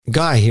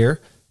Guy here.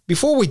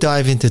 Before we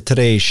dive into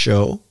today's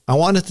show, I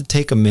wanted to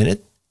take a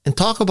minute and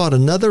talk about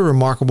another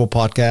remarkable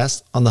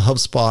podcast on the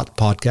HubSpot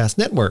Podcast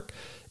Network.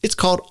 It's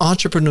called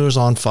Entrepreneurs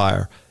on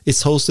Fire.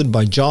 It's hosted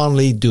by John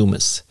Lee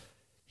Dumas.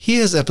 He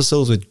has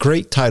episodes with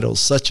great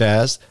titles such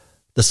as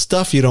The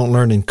Stuff You Don't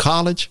Learn in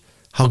College,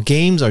 How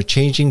Games Are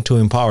Changing to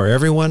Empower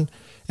Everyone,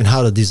 and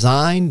How to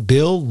Design,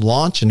 Build,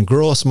 Launch, and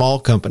Grow a Small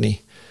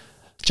Company.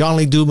 John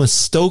Lee Dumas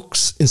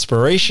stokes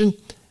inspiration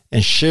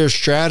and shares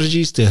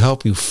strategies to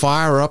help you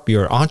fire up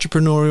your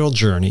entrepreneurial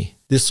journey.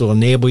 This will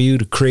enable you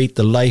to create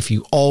the life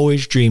you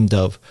always dreamed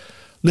of.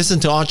 Listen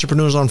to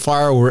Entrepreneurs on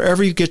Fire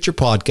wherever you get your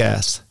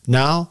podcasts.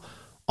 Now,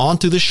 on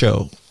to the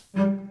show.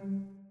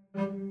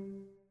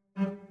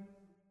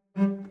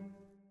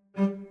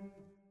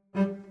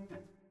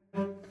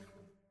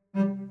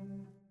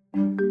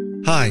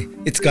 Hi,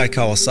 it's Guy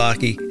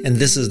Kawasaki, and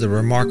this is the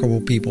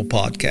Remarkable People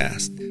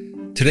Podcast.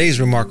 Today's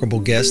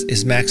remarkable guest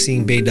is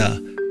Maxine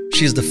Beyda.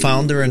 She is the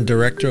founder and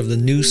director of the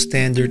New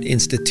Standard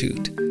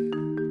Institute.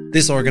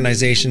 This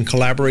organization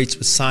collaborates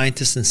with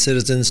scientists and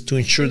citizens to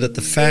ensure that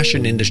the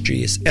fashion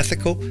industry is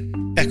ethical,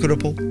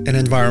 equitable, and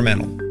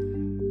environmental.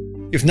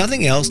 If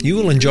nothing else, you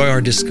will enjoy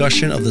our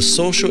discussion of the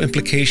social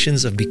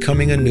implications of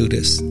becoming a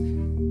nudist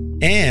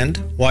and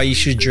why you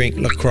should drink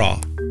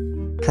LaCroix.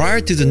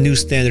 Prior to the New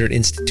Standard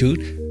Institute,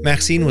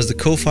 Maxine was the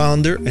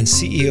co-founder and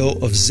CEO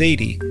of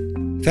Zadie.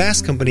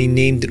 Fast Company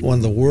named it one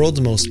of the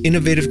world's most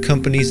innovative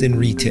companies in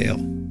retail.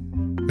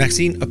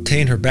 Maxine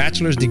obtained her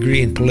bachelor's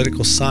degree in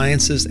political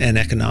sciences and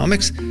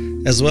economics,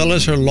 as well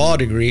as her law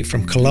degree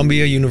from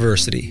Columbia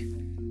University.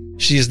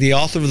 She is the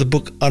author of the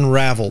book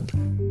Unraveled,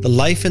 The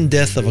Life and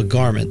Death of a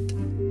Garment,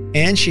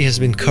 and she has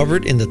been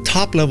covered in the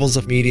top levels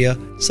of media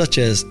such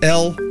as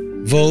Elle,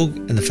 Vogue,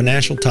 and the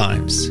Financial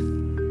Times.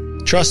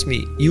 Trust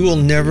me, you will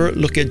never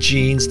look at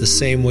jeans the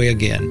same way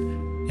again,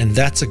 and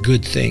that's a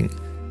good thing.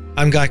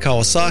 I'm Guy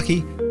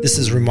Kawasaki, this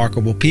is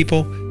Remarkable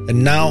People,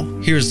 and now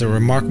here's the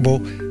remarkable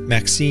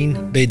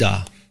Maxine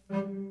Beyda.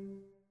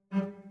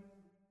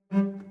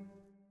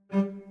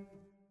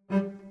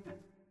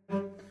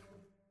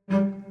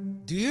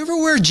 Do you ever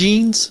wear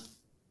jeans?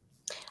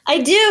 I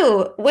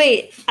do.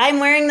 Wait, I'm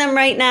wearing them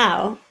right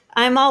now.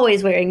 I'm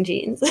always wearing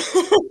jeans.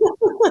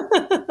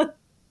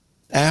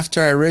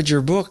 After I read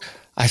your book,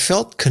 I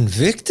felt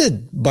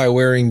convicted by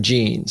wearing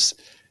jeans.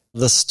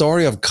 The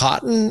story of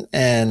cotton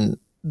and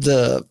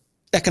the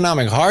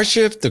economic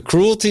hardship, the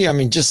cruelty,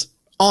 just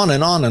on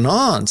and on and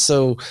on.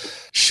 So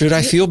should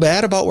I feel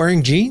bad about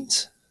wearing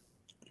jeans?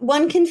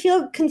 One can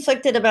feel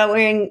conflicted about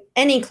wearing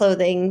any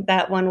clothing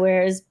that one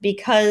wears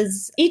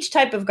because each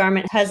type of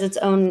garment has its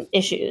own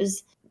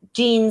issues.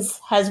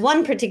 Jeans has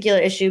one particular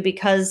issue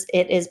because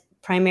it is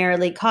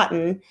primarily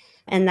cotton,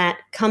 and that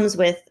comes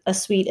with a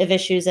suite of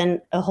issues and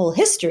a whole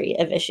history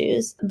of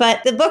issues.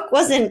 But the book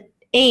wasn't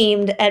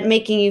aimed at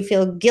making you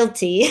feel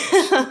guilty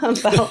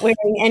about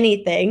wearing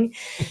anything.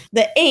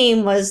 The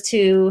aim was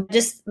to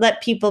just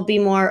let people be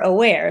more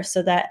aware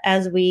so that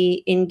as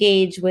we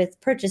engage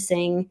with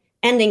purchasing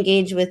and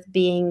engage with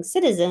being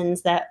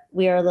citizens, that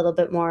we are a little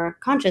bit more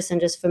conscious and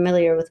just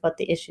familiar with what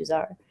the issues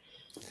are.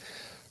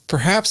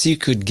 Perhaps you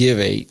could give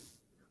a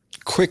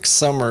quick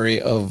summary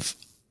of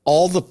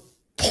all the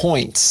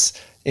points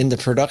in the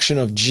production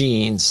of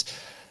jeans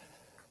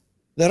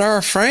that are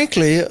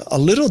frankly a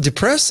little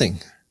depressing.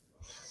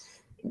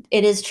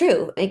 It is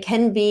true. It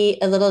can be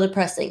a little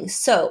depressing.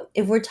 So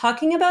if we're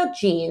talking about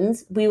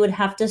jeans, we would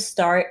have to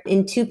start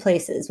in two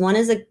places. One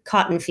is a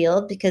cotton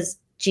field because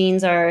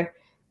jeans are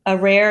a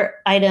rare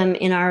item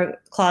in our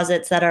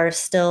closets that are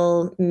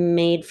still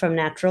made from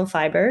natural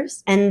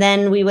fibers. And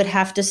then we would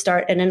have to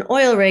start at an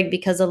oil rig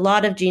because a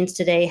lot of jeans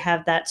today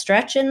have that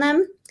stretch in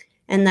them.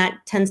 And that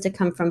tends to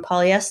come from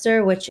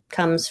polyester, which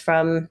comes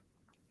from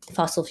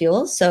fossil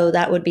fuels. So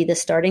that would be the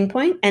starting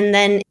point. And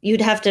then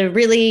you'd have to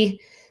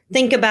really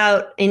think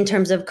about, in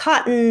terms of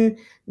cotton,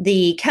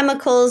 the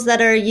chemicals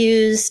that are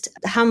used,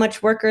 how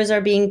much workers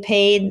are being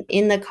paid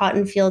in the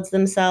cotton fields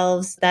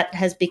themselves. That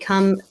has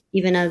become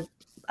even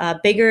a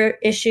bigger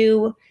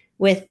issue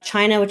with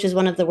China, which is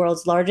one of the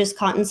world's largest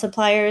cotton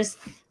suppliers.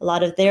 A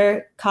lot of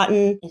their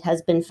cotton, it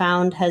has been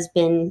found, has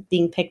been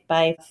being picked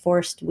by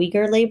forced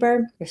Uyghur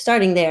labor. You're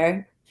starting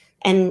there.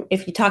 And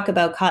if you talk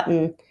about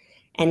cotton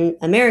and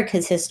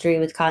America's history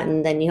with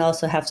cotton, then you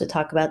also have to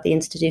talk about the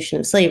institution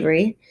of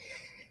slavery.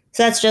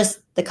 So that's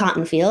just the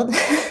cotton field.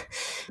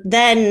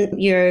 Then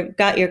you've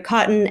got your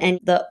cotton, and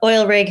the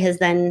oil rig has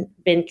then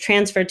been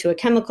transferred to a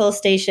chemical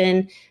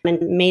station and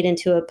made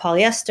into a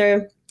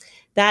polyester.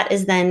 That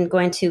is then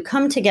going to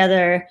come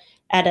together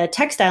at a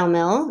textile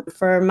mill.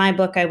 For my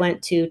book, I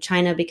went to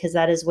China because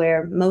that is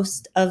where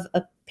most of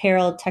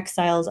apparel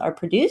textiles are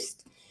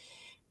produced.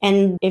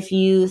 And if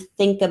you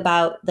think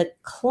about the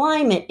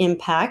climate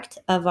impact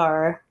of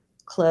our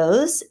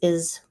clothes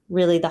is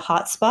really the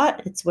hot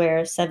spot. It's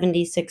where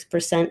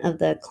 76% of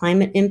the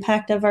climate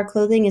impact of our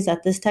clothing is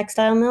at this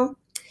textile mill,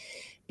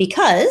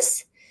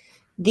 because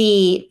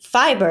the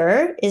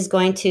fiber is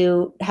going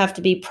to have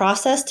to be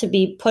processed to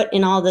be put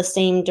in all the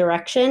same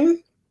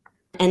direction.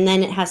 And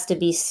then it has to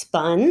be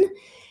spun.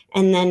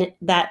 And then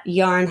that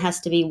yarn has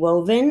to be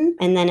woven,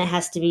 and then it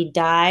has to be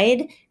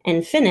dyed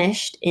and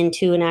finished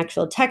into an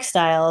actual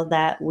textile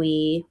that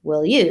we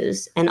will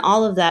use. And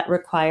all of that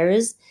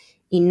requires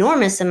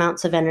enormous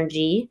amounts of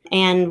energy.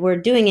 And we're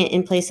doing it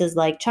in places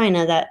like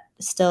China that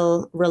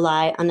still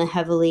rely on a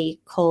heavily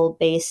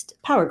coal-based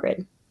power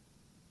grid.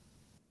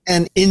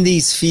 And in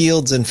these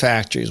fields and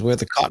factories where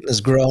the cotton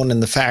is grown in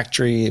the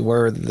factory,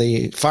 where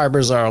the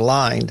fibers are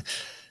aligned,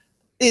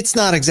 it's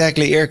not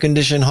exactly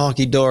air-conditioned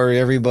honky-dory,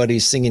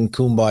 everybody's singing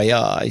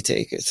Kumbaya, I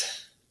take it.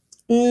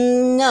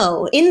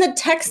 No. In the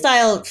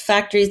textile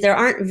factories, there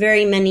aren't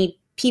very many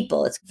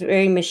people. It's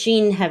very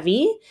machine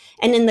heavy.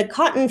 And in the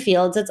cotton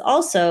fields, it's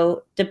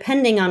also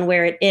depending on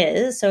where it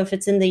is. So if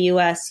it's in the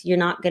US, you're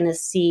not going to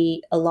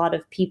see a lot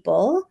of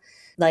people.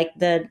 Like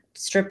the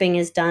stripping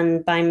is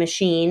done by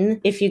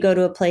machine. If you go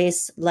to a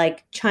place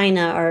like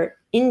China or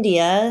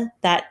India,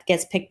 that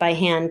gets picked by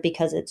hand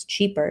because it's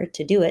cheaper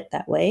to do it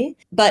that way.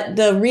 But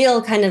the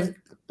real kind of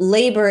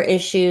labor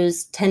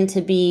issues tend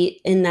to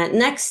be in that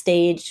next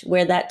stage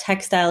where that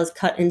textile is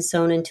cut and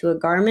sewn into a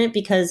garment,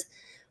 because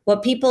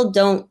what people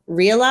don't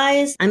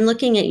realize, I'm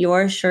looking at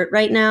your shirt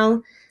right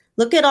now.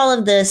 Look at all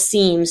of the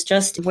seams,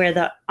 just where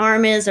the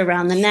arm is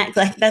around the neck.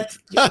 Like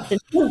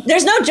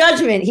there's no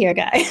judgment here,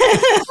 guy.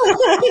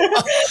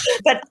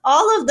 But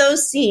all of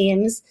those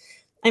seams,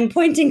 I'm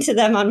pointing to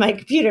them on my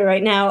computer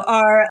right now,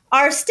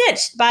 are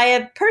stitched by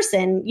a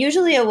person,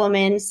 usually a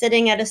woman,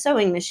 sitting at a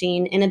sewing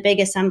machine in a big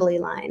assembly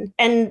line.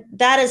 And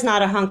that is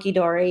not a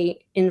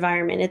hunky-dory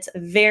environment. It's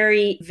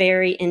very,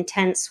 very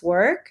intense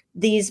work.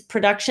 These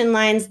production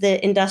lines,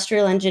 the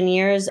industrial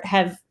engineers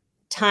have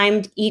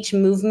timed each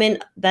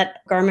movement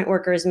that garment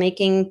worker is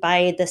making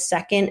by the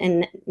second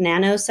and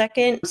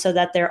nanosecond so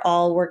that they're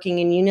all working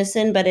in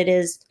unison. But it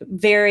is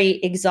very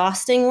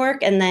exhausting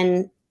work. And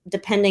then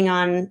depending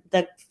on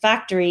the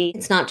factory,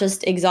 it's not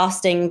just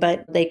exhausting,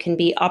 but they can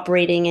be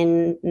operating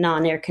in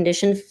non-air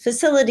conditioned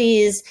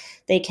facilities.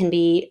 They can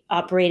be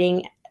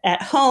operating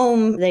at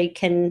home. They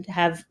can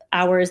have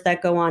hours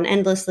that go on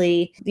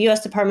endlessly. The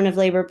U.S. Department of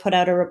Labor put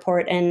out a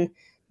report, and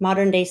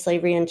modern day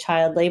slavery and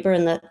child labor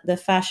in the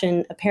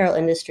fashion apparel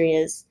industry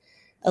is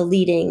a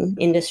leading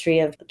industry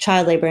of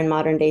child labor and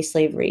modern day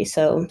slavery.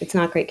 So it's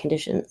not great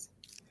conditions.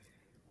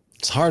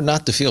 It's hard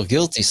not to feel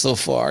guilty so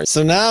far.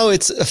 So now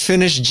it's a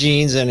finished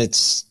jeans, and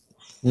it's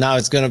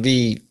going to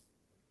be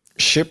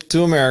shipped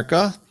to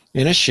America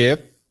in a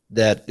ship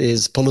that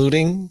is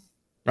polluting,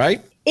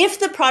 right? If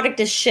the product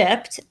is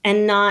shipped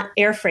and not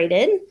air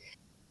freighted,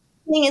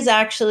 is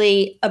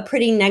actually a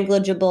pretty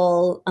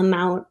negligible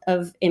amount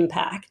of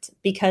impact,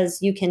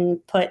 because you can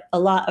put a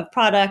lot of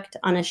product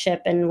on a ship.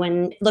 And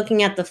when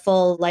looking at the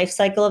full life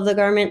cycle of the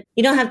garment,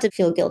 you don't have to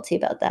feel guilty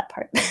about that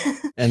part.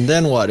 And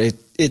then what?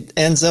 It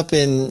ends up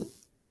in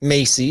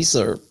Macy's,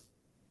 or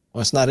well,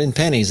 it's not in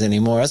Pennies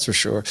anymore, that's for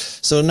sure.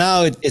 So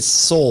now it's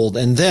sold,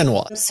 and then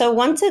what? So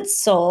once it's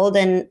sold,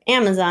 and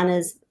Amazon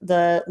is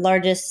the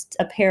largest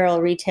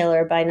apparel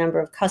retailer by number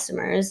of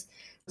customers,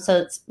 so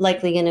it's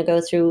likely going to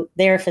go through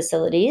their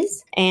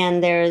facilities,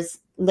 and there's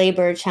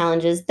labor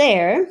challenges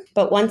there.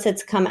 But once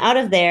it's come out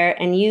of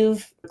there and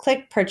you've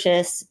clicked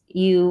purchase,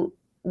 you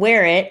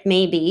wear it,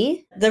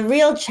 maybe. The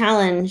real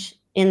challenge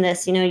in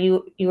this,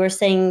 you were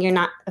saying you're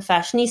not a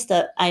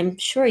fashionista. I'm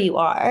sure you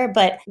are,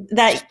 but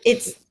that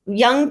it's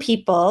young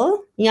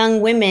people,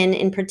 young women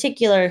in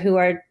particular, who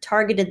are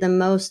targeted the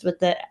most with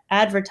the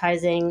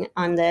advertising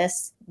on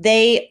this.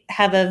 They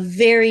have a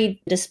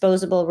very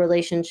disposable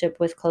relationship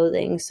with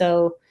clothing.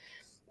 So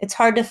it's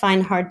hard to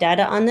find hard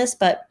data on this,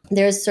 but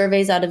there's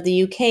surveys out of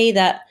the UK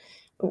that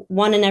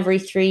 1 in every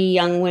 3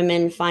 young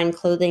women find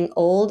clothing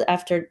old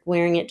after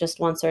wearing it just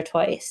once or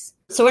twice.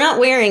 So we're not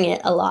wearing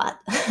it a lot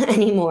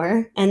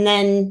anymore. And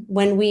then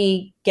when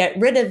we get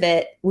rid of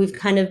it, we've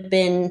kind of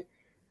been,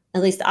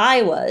 at least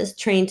I was,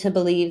 trained to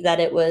believe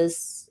that it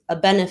was a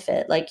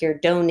benefit, like you're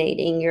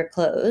donating your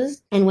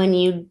clothes. And when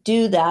you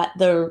do that,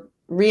 the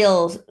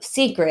real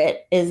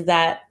secret is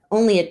that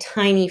only a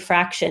tiny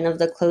fraction of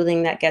the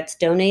clothing that gets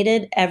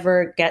donated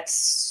ever gets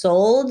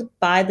sold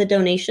by the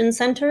donation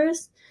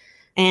centers.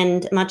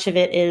 And much of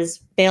it is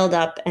bailed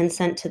up and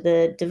sent to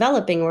the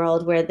developing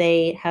world, where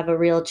they have a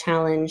real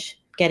challenge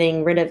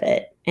getting rid of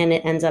it. And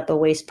it ends up a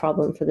waste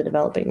problem for the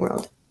developing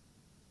world.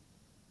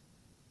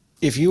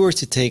 If you were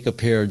to take a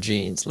pair of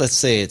jeans, let's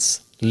say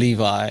it's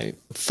Levi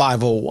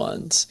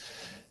 501s,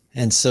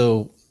 and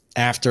so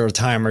after a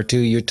time or two,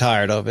 you're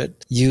tired of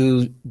it,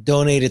 you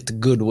donate it to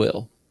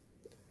Goodwill.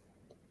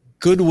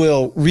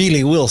 Goodwill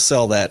really will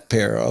sell that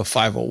pair of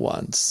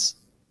 501s,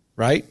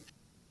 right?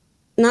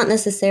 Not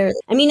necessarily.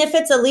 I mean, if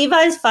it's a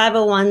Levi's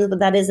 501, but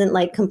that isn't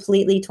like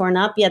completely torn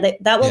up,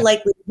 that will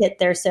likely hit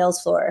their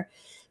sales floor.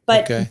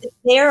 But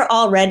they're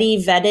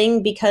already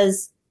vetting,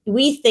 because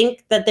we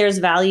think that there's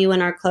value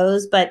in our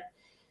clothes, but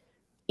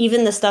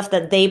even the stuff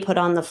that they put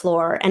on the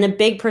floor, and a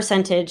big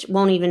percentage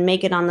won't even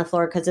make it on the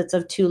floor because it's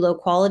of too low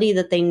quality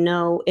that they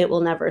know it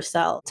will never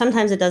sell.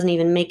 Sometimes it doesn't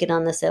even make it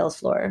on the sales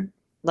floor,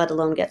 let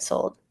alone get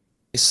sold.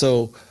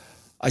 So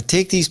I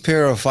take these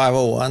pair of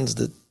 501s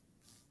that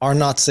are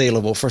not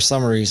saleable for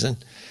some reason,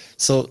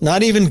 So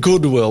not even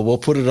Goodwill will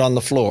put it on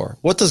the floor.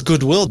 What does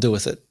Goodwill do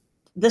with it?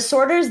 The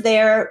sorters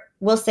there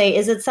will say,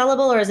 is it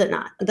sellable or is it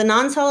not? The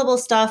non-sellable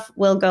stuff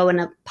will go in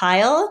a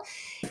pile.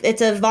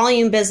 It's a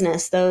volume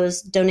business,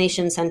 those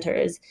donation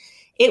centers.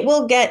 It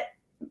will get,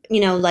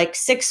 like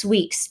 6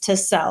 weeks to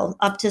sell,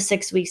 up to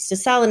 6 weeks to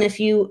sell. And if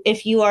you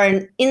are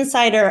an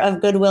insider of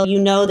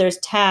Goodwill, there's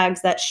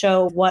tags that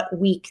show what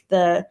week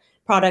the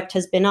product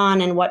has been on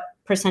and what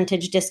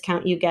percentage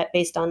discount you get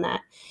based on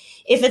that.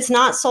 If it's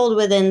not sold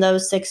within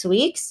those 6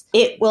 weeks,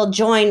 it will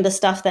join the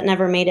stuff that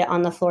never made it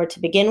on the floor to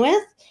begin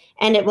with,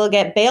 and it will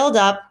get baled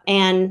up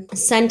and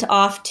sent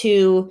off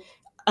to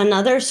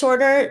another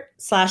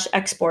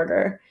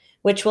sorter/exporter,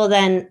 which will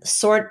then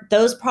sort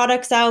those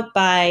products out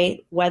by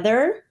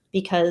weather,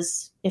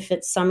 because if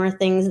it's summer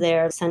things,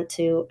 they're sent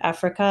to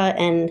Africa,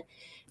 and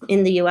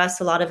in the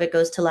US, a lot of it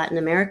goes to Latin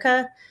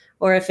America.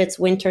 Or if it's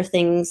winter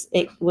things,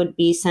 it would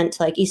be sent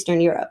to like Eastern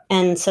Europe.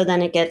 And so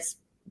then it gets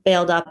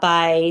baled up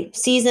by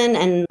season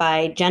and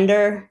by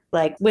gender,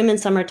 like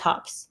women's summer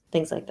tops,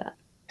 things like that.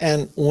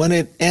 And when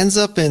it ends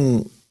up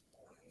in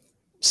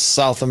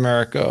South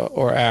America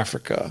or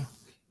Africa,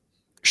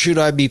 should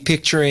I be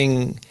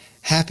picturing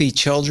happy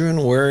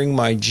children wearing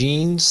my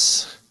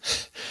jeans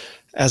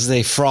as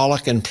they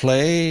frolic and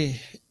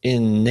play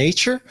in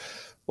nature?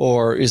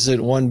 Or is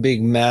it one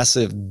big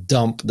massive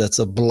dump that's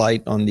a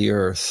blight on the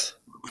earth?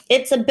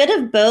 It's a bit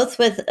of both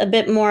with a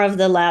bit more of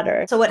the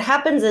latter. So what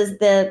happens is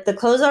the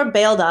clothes are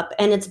baled up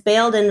and it's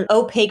baled in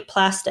opaque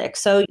plastic.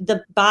 So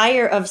the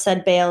buyer of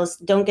said bales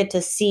don't get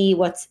to see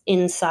what's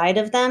inside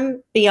of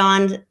them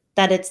beyond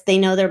that they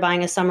know they're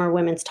buying a summer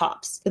women's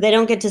tops. But they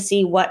don't get to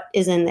see what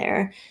is in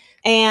there.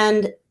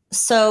 And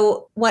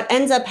so what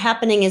ends up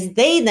happening is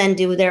they then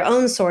do their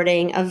own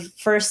sorting of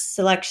first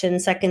selection,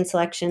 second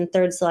selection,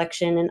 third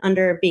selection, and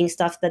under being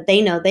stuff that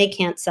they know they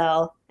can't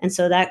sell. And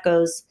so that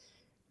goes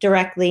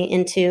directly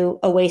into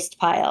a waste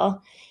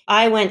pile.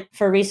 I went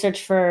for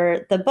research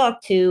for the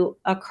book to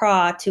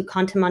Accra, to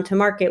Continental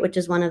Market, which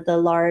is one of the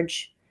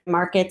large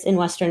markets in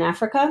Western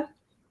Africa.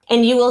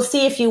 And you will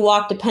see if you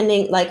walk,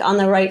 depending like on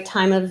the right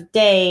time of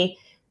day,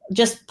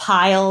 just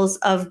piles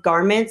of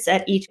garments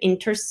at each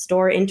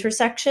store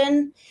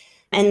intersection.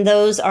 And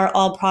those are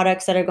all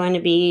products that are going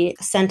to be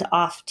sent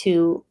off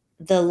to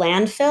the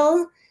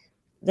landfill.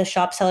 The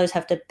shop sellers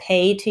have to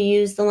pay to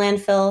use the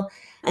landfill.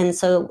 And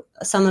so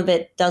some of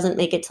it doesn't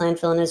make it to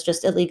landfill and is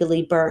just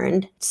illegally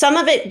burned. Some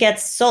of it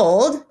gets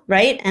sold,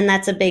 right? And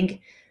that's a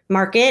big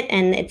market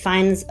and it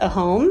finds a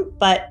home.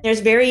 But there's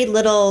very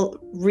little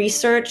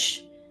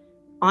research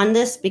on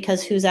this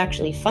because who's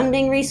actually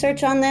funding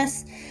research on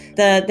this?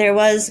 There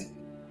was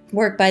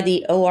work by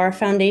the OR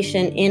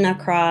Foundation in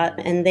Accra,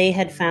 and they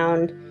had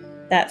found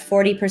that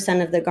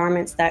 40% of the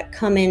garments that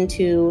come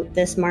into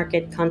this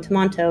market,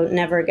 Contamonto,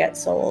 never get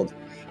sold.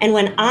 And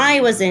when I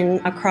was in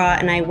Accra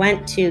and I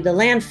went to the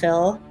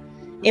landfill,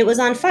 it was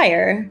on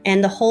fire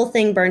and the whole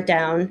thing burnt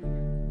down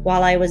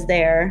while I was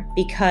there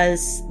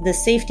because the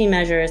safety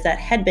measures that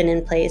had been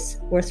in place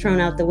were thrown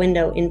out the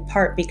window, in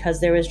part because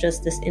there was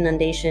just this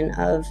inundation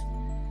of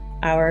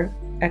our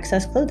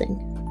excess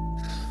clothing.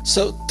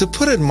 So to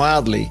put it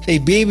mildly, a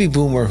baby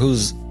boomer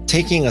who's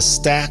taking a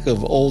stack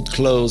of old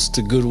clothes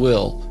to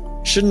Goodwill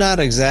should not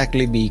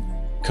exactly be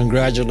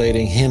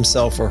congratulating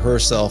himself or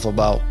herself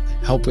about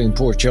helping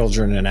poor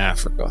children in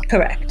Africa.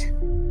 Correct.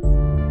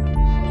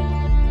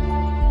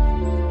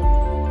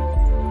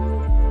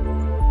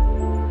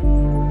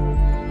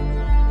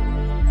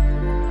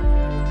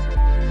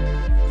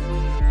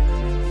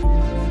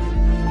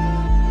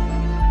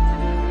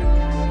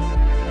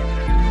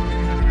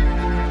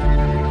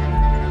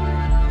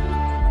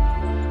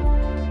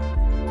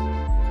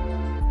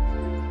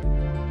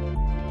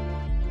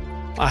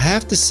 I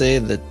have to say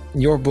that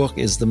your book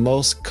is the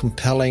most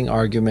compelling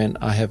argument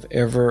I have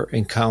ever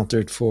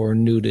encountered for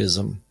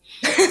nudism.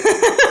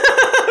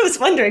 I was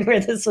wondering where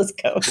this was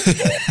going.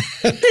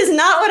 This is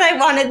not what I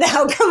wanted the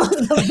outcome of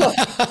the book.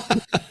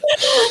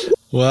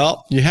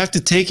 Well, you have to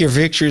take your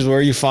victories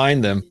where you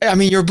find them. I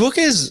mean, your book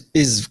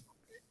is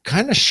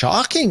kind of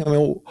shocking. I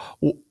mean,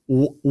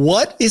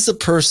 what is a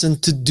person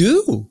to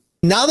do?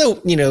 Now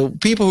that,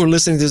 people who are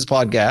listening to this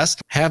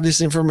podcast have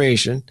this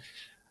information,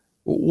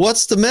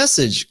 what's the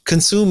message?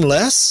 Consume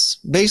less,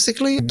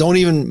 basically? Don't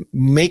even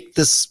make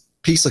this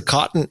piece of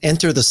cotton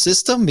enter the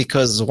system,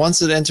 because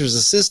once it enters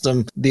the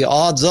system, the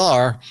odds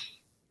are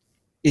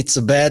it's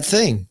a bad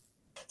thing.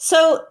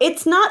 So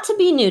it's not to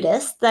be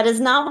nudist. That is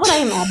not what I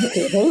am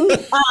advocating.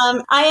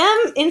 I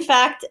am, in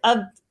fact, a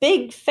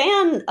big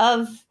fan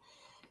of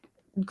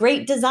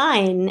great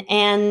design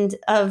and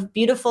of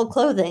beautiful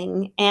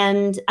clothing.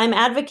 And I'm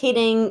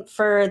advocating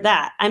for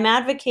that. I'm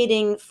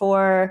advocating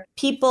for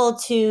people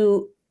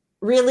to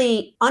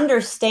really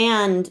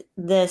understand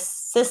this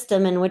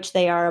system in which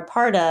they are a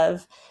part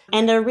of,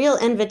 and a real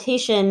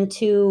invitation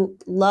to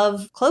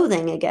love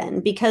clothing again,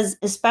 because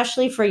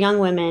especially for young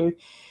women,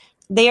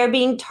 they are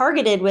being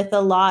targeted with a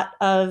lot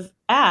of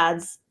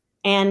ads,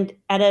 and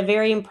at a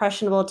very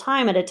impressionable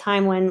time, at a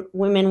time when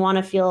women want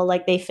to feel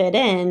like they fit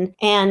in.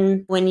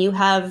 And when you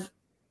have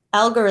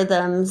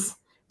algorithms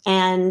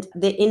and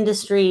the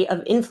industry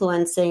of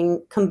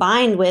influencing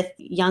combined with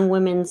young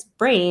women's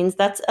brains,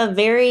 that's a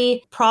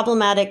very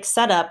problematic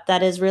setup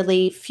that is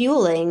really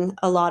fueling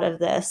a lot of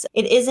this.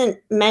 It isn't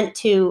meant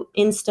to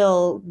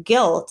instill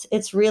guilt.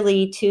 It's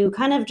really to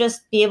kind of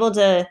just be able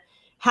to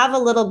have a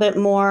little bit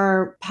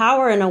more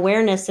power and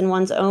awareness in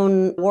one's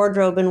own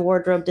wardrobe and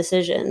wardrobe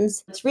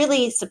decisions. It's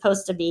really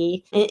supposed to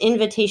be an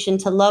invitation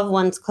to love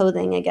one's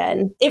clothing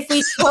again. If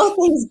we slow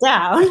things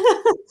down,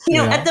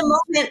 at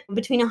the moment,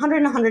 between 100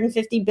 and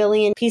 150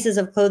 billion pieces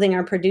of clothing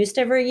are produced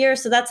every year.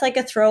 So that's like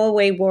a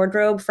throwaway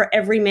wardrobe for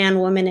every man,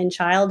 woman, and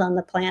child on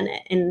the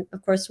planet. And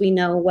of course, we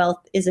know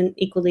wealth isn't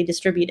equally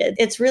distributed.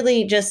 It's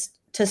really just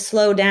to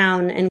slow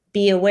down and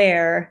be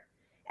aware.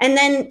 And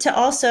then to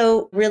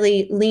also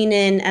really lean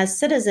in as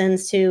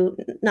citizens to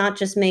not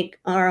just make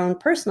our own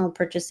personal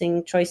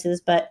purchasing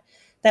choices, but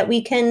that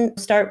we can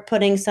start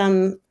putting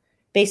some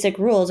basic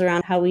rules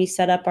around how we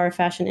set up our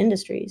fashion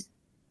industries.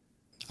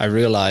 I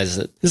realize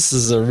that this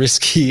is a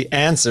risky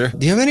answer.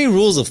 Do you have any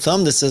rules of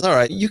thumb that says, all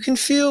right, you can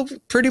feel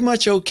pretty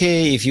much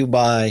okay if you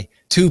buy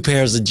 2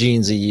 pairs of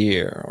jeans a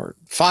year or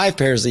 5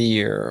 pairs a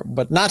year,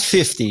 but not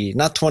 50,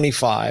 not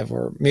 25,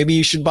 or maybe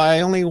you should buy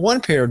only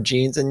 1 pair of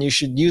jeans and you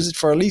should use it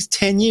for at least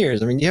 10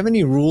 years. I mean, do you have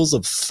any rules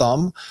of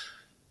thumb?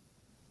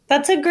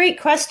 That's a great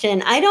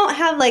question. I don't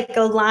have like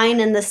a line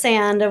in the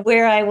sand of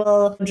where I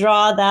will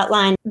draw that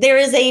line. There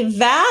is a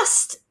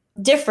vast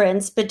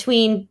difference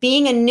between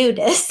being a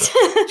nudist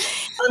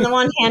on the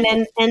one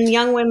hand and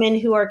young women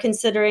who are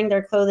considering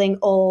their clothing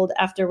old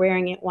after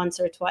wearing it once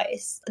or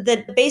twice.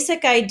 The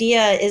basic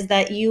idea is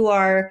that you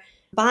are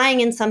buying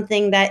in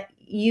something that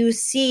you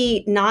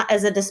see not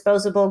as a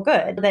disposable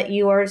good, that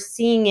you are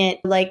seeing it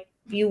like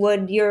you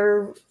would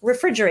your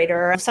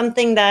refrigerator,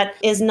 something that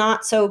is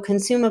not so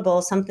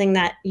consumable, something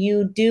that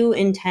you do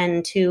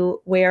intend to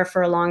wear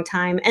for a long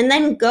time, and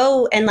then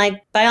go and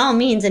by all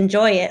means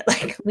enjoy it.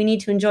 We need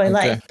to enjoy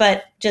life,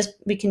 but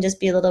we can just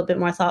be a little bit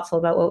more thoughtful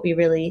about what we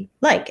really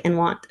like and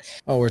want.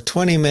 Oh, we're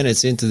 20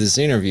 minutes into this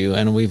interview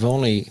and we've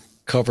only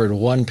covered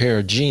 1 pair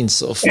of jeans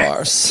so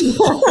far.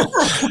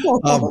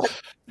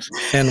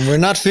 And we're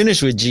not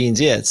finished with jeans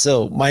yet.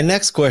 So my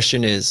next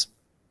question is,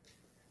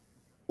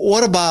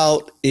 what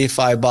about if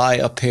I buy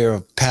a pair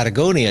of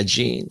Patagonia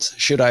jeans?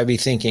 Should I be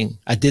thinking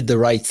I did the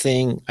right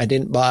thing? I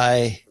didn't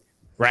buy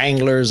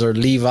Wranglers or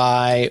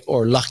Levi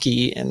or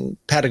Lucky, and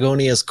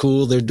Patagonia is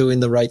cool, they're doing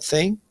the right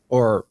thing?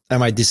 Or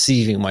am I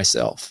deceiving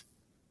myself?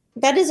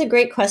 That is a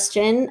great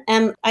question.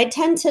 I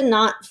tend to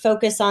not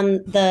focus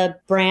on the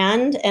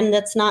brand, and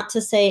that's not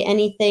to say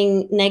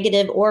anything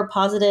negative or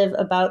positive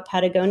about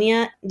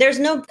Patagonia. There's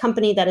no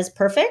company that is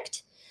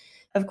perfect.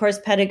 Of course,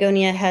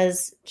 Patagonia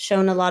has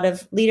shown a lot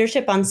of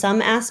leadership on some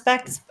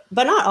aspects,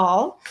 but not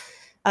all,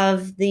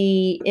 of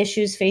the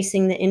issues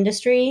facing the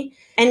industry.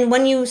 And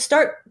when you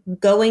start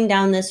going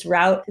down this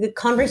route, the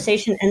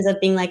conversation ends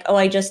up being like, oh,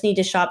 I just need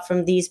to shop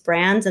from these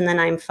brands and then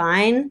I'm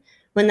fine.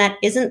 When that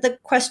isn't the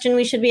question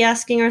we should be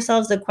asking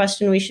ourselves. The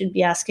question we should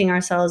be asking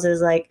ourselves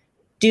is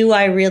do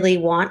I really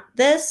want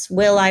this?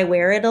 Will I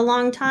wear it a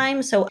long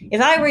time? So if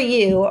I were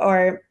you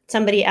or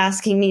somebody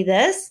asking me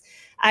this,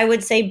 I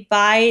would say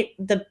buy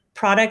the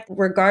product,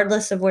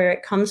 regardless of where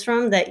it comes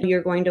from, that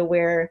you're going to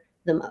wear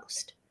the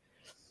most.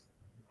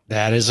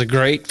 That is a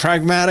great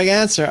pragmatic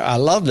answer. I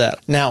love that.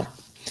 Now,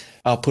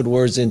 I'll put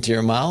words into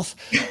your mouth.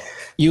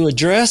 You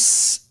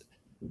address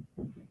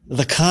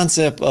the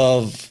concept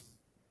of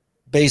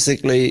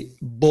basically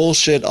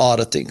bullshit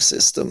auditing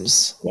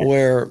systems,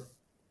 where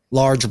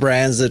large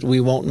brands that we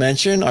won't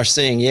mention are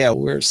saying, yeah,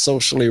 we're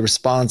socially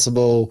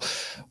responsible,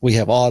 we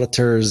have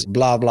auditors,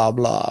 blah, blah,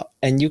 blah.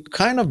 And you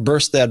kind of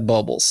burst that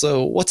bubble.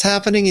 So what's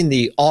happening in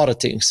the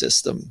auditing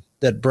system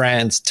that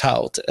brands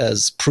tout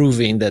as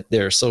proving that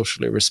they're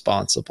socially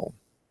responsible?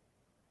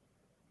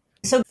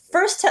 So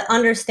first, to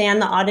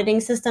understand the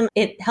auditing system,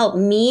 it helped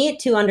me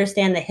to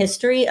understand the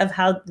history of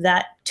how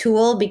that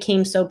tool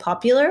became so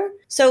popular.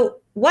 So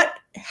what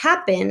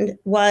happened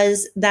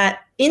was that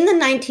in the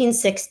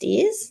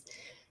 1960s,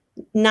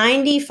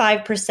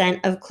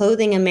 95% of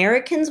clothing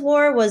Americans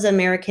wore was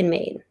American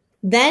made.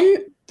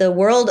 Then the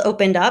world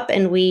opened up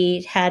and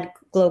we had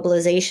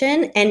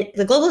globalization, and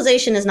the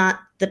globalization is not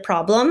the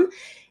problem.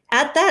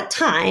 At that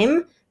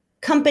time,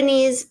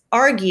 companies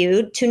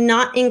argued to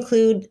not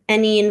include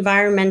any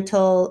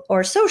environmental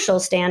or social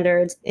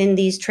standards in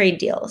these trade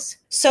deals.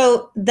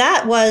 So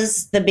that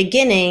was the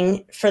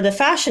beginning for the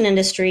fashion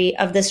industry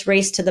of this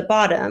race to the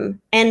bottom.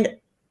 And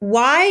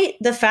why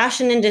the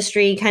fashion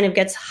industry kind of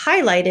gets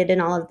highlighted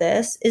in all of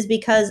this is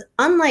because,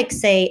 unlike,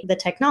 say, the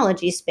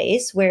technology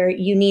space, where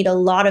you need a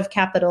lot of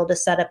capital to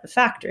set up a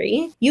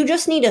factory, you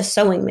just need a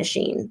sewing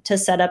machine to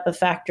set up a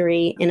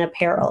factory in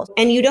apparel.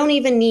 And you don't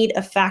even need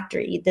a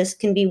factory. This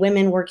can be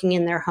women working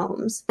in their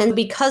homes. And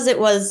because it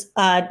was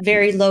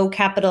very low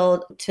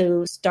capital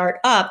to start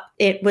up,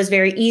 it was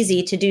very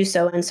easy to do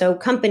so. And so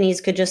companies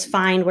could just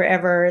find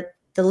wherever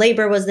the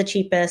labor was the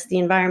cheapest, the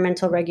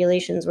environmental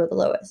regulations were the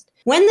lowest.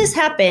 When this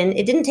happened,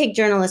 it didn't take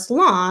journalists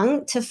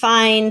long to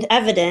find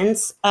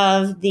evidence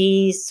of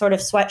these sort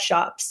of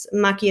sweatshops,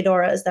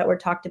 maquiladoras that were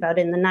talked about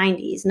in the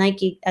 90s.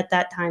 Nike at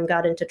that time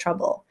got into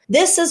trouble.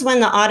 This is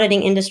when the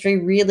auditing industry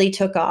really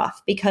took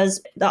off,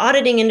 because the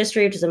auditing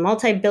industry, which is a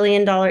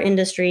multi-billion-dollar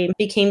industry,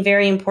 became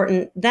very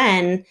important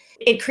then.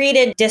 It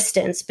created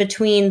distance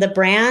between the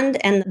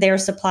brand and their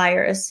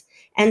suppliers.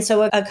 And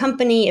so a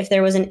company, if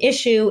there was an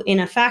issue in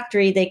a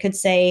factory, they could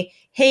say,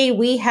 hey,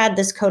 we had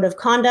this code of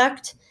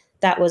conduct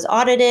that was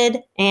audited,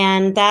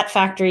 and that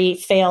factory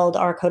failed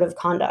our code of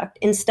conduct,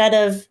 instead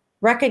of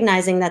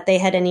recognizing that they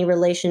had any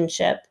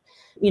relationship,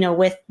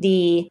 with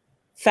the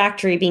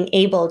factory being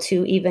able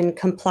to even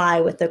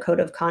comply with the code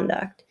of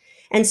conduct.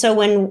 And so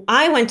when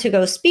I went to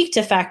go speak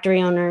to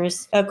factory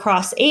owners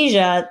across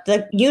Asia,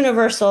 the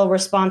universal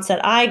response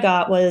that I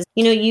got was,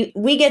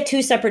 we get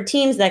two separate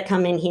teams that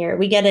come in here.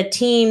 We get a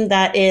team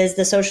that is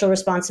the social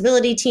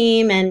responsibility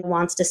team and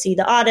wants to see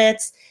the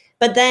audits.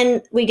 But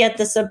then we get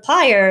the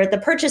supplier, the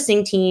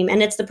purchasing team,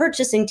 and it's the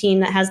purchasing team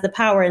that has the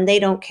power, and they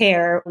don't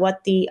care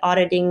what the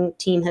auditing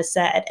team has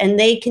said. And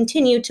they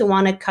continue to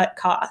want to cut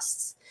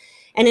costs.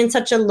 And in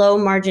such a low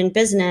margin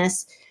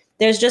business,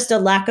 there's just a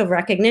lack of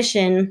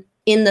recognition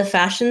in the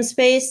fashion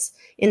space,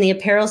 in the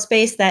apparel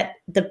space, that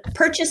the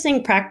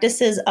purchasing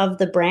practices of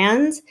the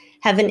brands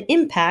have an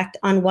impact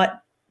on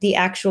what the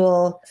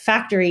actual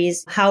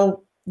factories,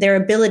 how their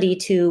ability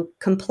to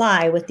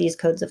comply with these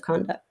codes of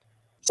conduct.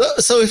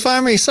 So if I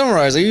may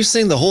summarize, are you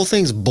saying the whole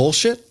thing's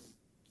bullshit?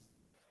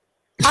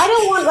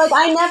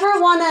 I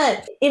never want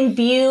to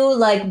imbue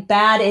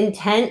bad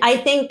intent. I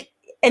think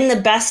in the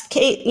best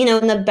case,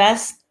 in the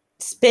best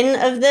spin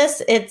of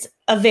this, it's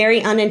a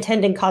very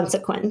unintended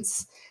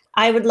consequence.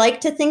 I would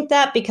like to think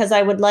that, because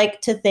I would like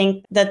to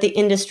think that the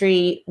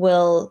industry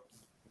will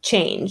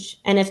change.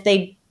 And if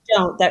they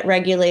don't, that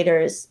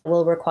regulators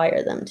will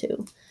require them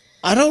to.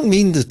 I don't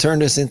mean to turn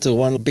this into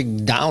one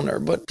big downer,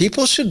 but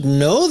people should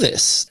know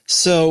this.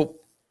 So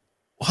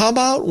how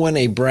about when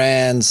a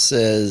brand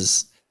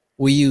says,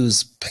 we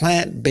use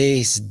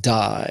plant-based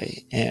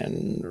dye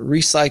and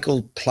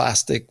recycled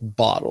plastic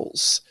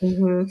bottles?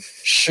 Mm-hmm.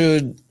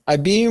 Should I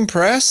be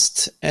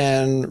impressed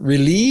and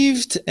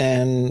relieved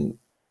and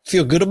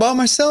feel good about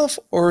myself?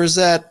 Or is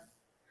that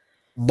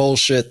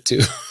bullshit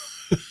too?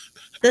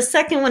 The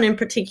second one in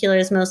particular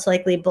is most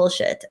likely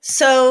bullshit.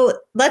 So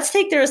let's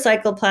take the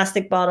recycled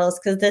plastic bottles,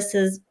 because this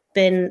has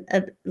been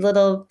a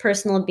little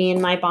personal bee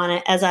in my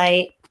bonnet as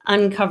I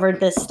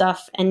uncovered this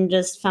stuff and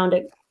just found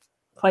it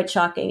quite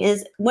shocking.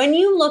 Is when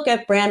you look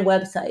at brand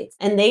websites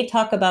and they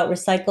talk about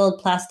recycled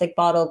plastic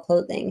bottle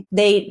clothing,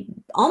 they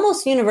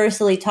almost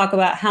universally talk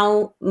about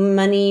how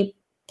many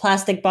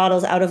plastic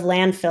bottles out of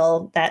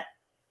landfill that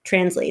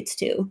translates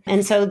to.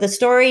 And so the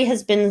story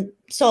has been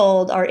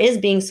sold, or is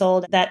being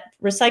sold, that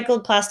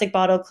recycled plastic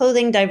bottle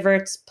clothing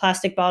diverts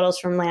plastic bottles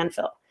from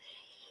landfill.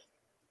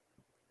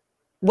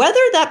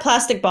 Whether that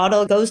plastic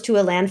bottle goes to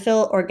a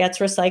landfill or gets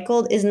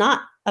recycled is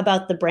not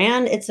about the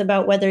brand. It's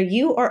about whether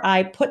you or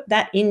I put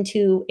that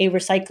into a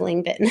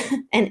recycling bin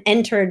and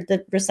entered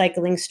the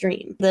recycling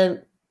stream.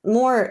 The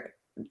more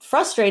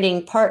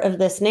frustrating part of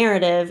this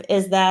narrative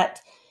is that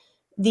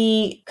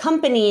the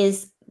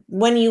companies,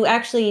 when you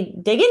actually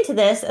dig into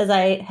this, as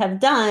I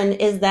have done,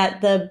 is that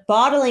the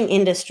bottling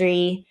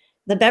industry,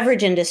 the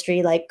beverage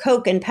industry like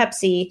Coke and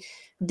Pepsi,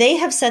 they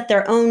have set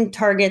their own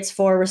targets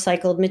for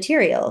recycled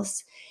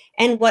materials.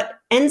 And what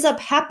ends up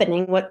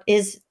happening, what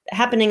is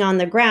happening on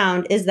the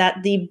ground, is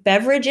that the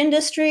beverage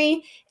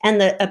industry and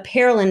the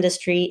apparel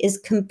industry is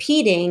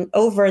competing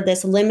over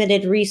this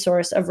limited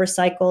resource of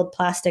recycled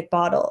plastic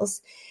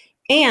bottles.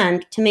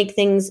 And to make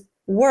things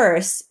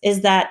worse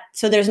is that,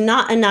 so there's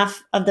not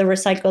enough of the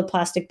recycled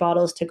plastic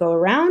bottles to go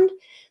around.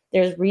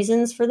 There's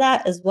reasons for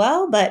that as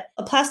well, but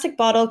a plastic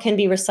bottle can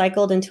be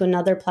recycled into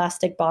another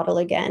plastic bottle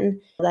again.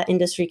 That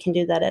industry can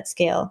do that at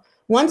scale.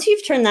 Once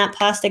you've turned that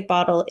plastic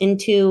bottle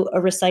into a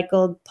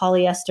recycled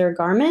polyester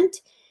garment,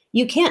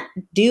 you can't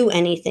do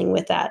anything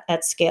with that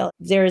at scale.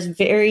 There's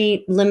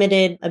very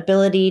limited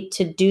ability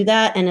to do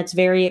that, and it's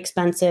very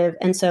expensive.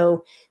 And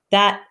so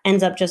that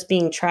ends up just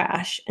being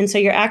trash. And so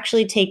you're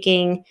actually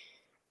taking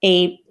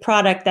a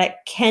product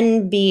that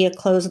can be a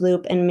closed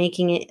loop and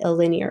making it a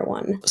linear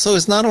one. So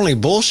it's not only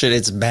bullshit,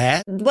 it's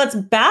bad? What's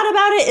bad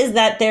about it is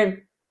that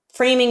they're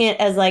framing it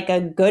as like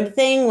a good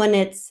thing when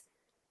it's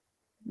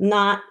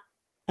not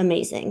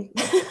amazing.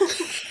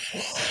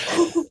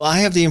 I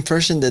have the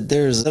impression that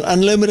there's an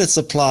unlimited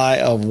supply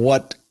of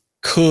what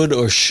could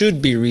or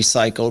should be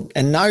recycled.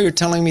 And now you're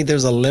telling me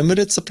there's a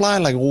limited supply?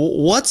 Like,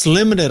 what's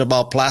limited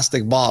about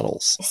plastic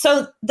bottles?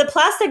 So the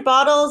plastic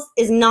bottles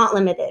is not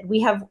limited.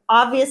 We have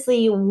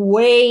obviously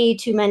way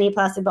too many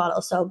plastic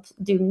bottles. So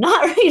do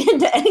not read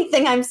into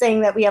anything I'm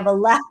saying that we have a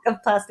lack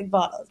of plastic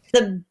bottles.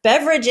 The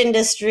beverage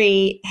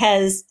industry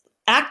has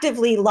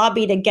actively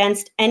lobbied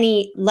against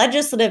any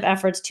legislative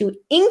efforts to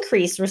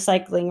increase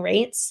recycling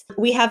rates.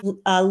 We have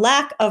a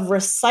lack of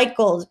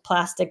recycled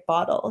plastic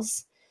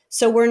bottles.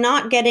 So we're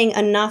not getting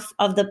enough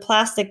of the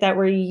plastic that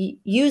we're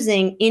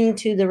using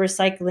into the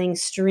recycling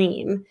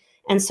stream.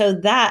 And so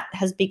that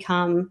has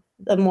become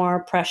the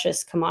more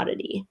precious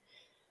commodity.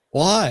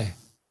 Why?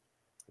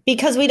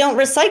 Because we don't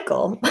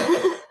recycle.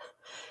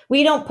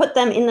 We don't put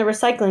them in the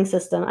recycling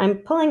system. I'm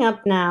pulling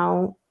up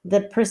now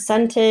the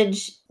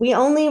percentage. We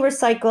only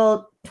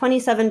recycle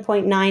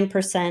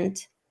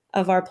 27.9%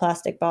 of our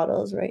plastic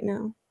bottles right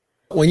now.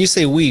 When you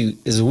say we,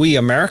 is we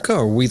America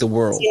or we the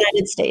world? It's the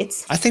United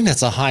States. I think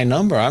that's a high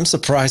number. I'm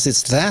surprised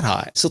it's that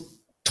high. So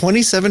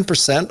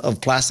 27%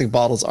 of plastic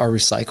bottles are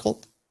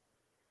recycled?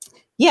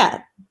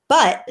 Yeah,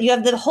 but you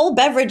have the whole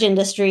beverage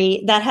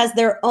industry that has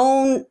their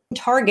own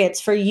targets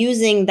for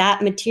using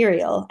that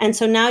material. And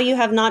so now you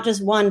have not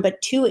just one,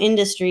 but two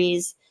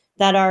industries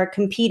that are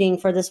competing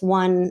for this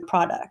one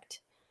product.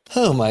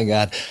 Oh my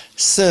God.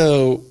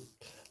 So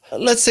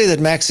let's say that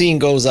Maxine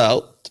goes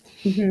out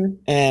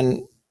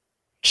and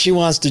she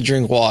wants to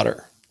drink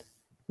water.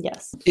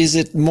 Yes. Is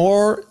it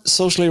more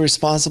socially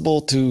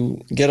responsible to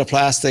get a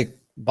plastic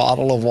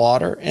bottle of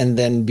water and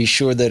then be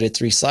sure that it's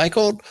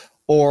recycled,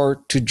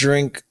 or to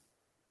drink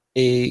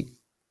a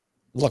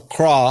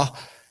LaCroix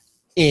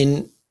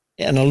in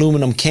an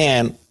aluminum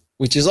can,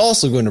 which is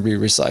also going to be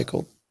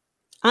recycled?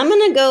 I'm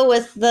going to go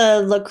with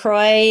the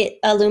LaCroix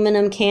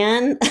aluminum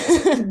can.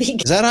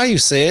 Is that how you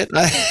say it?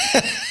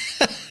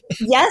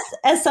 Yes,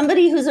 as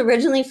somebody who's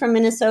originally from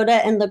Minnesota,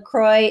 and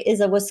LaCroix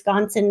is a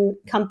Wisconsin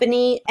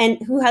company and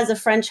who has a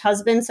French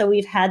husband, so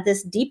we've had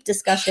this deep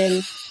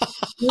discussion.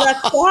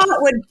 LaCroix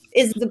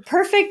is the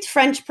perfect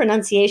French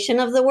pronunciation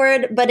of the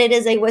word, but it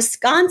is a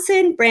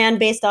Wisconsin brand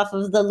based off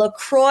of the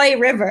LaCroix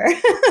River.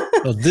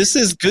 Well, this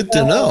is good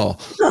to know.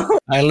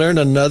 I learned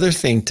another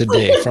thing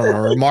today from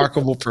a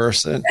remarkable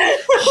person.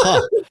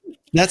 Huh.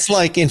 That's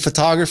like in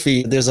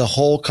photography, there's a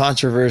whole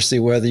controversy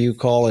whether you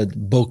call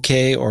it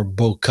bokeh or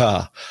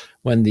bokeh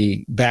when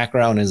the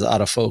background is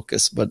out of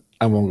focus, but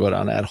I won't go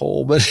down that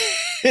hole. But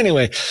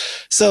anyway,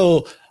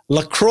 so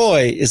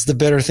LaCroix is the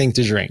better thing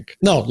to drink.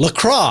 No,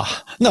 LaCroix.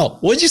 No,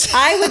 what'd you say?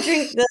 I would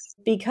drink this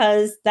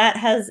because that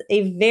has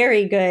a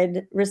very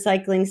good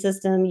recycling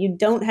system. You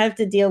don't have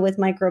to deal with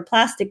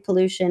microplastic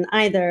pollution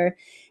either.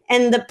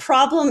 And the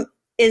problem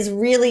is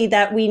really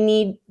that we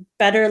need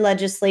better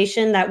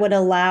legislation that would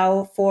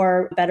allow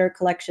for better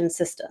collection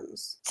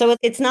systems. So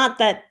it's not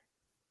that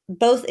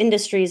both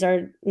industries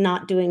are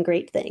not doing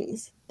great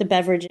things, the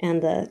beverage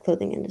and the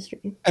clothing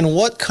industry. And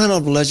what kind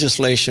of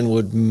legislation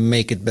would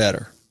make it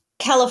better?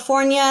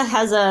 California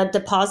has a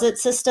deposit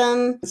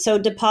system. So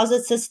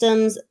deposit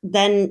systems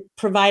then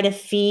provide a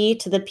fee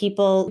to the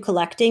people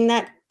collecting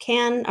that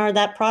can or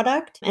that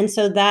product. And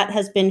so that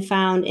has been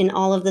found in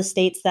all of the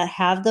states that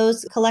have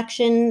those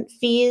collection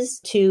fees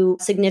to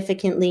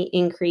significantly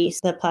increase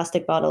the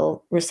plastic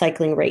bottle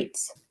recycling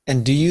rates.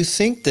 And do you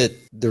think that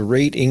the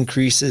rate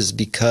increases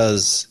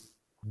because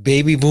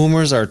baby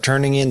boomers are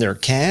turning in their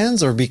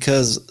cans, or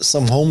because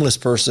some homeless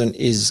person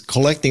is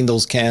collecting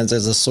those cans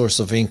as a source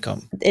of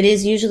income? It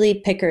is usually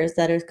pickers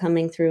that are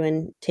coming through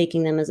and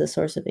taking them as a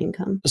source of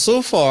income.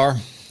 So far,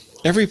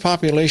 every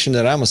population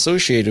that I'm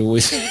associated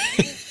with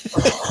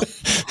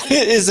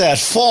is at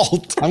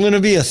fault. I'm going to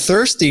be a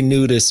thirsty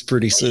nudist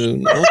pretty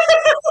soon.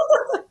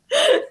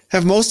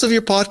 Have most of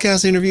your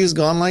podcast interviews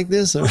gone like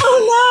this? Or?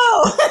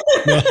 Oh,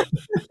 no.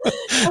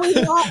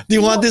 Do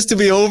you want this to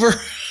be over?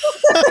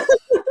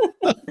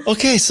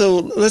 Okay, so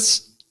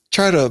let's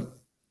try to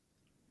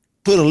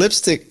put a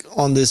lipstick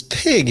on this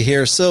pig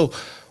here. So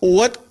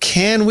what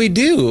can we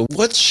do?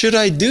 What should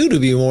I do to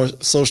be more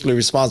socially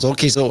responsible?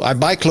 Okay, so I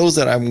buy clothes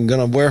that I'm going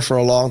to wear for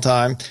a long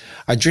time.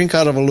 I drink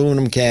out of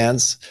aluminum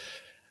cans.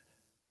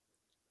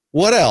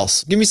 What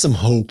else? Give me some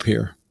hope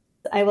here.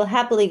 I will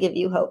happily give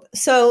you hope.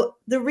 So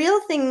the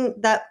real thing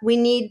that we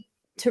need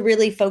to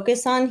really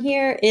focus on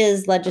here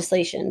is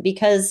legislation,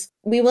 because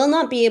we will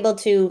not be able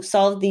to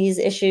solve these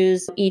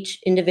issues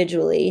each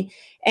individually.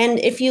 And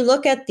if you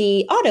look at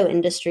the auto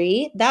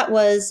industry, that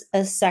was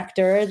a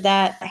sector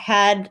that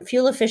had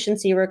fuel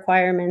efficiency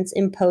requirements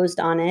imposed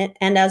on it.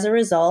 And as a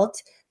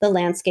result, the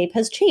landscape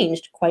has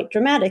changed quite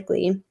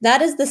dramatically.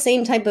 That is the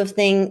same type of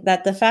thing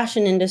that the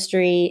fashion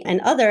industry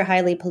and other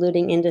highly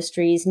polluting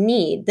industries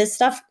need. This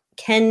stuff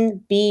can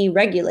be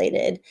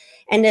regulated,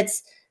 and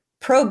it's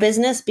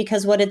pro-business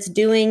because what it's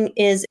doing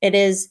is it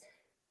is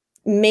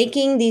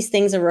making these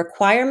things a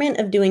requirement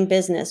of doing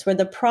business, where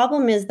the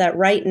problem is that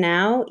right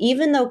now,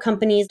 even though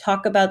companies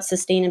talk about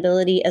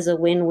sustainability as a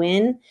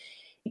win-win,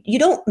 you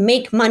don't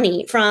make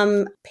money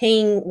from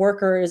paying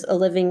workers a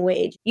living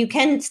wage. You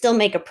can still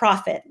make a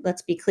profit,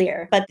 let's be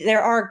clear, but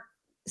there are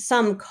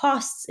some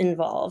costs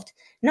involved,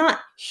 not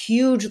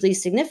hugely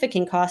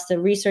significant costs. The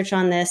research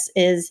on this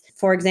is,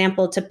 for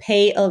example, to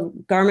pay a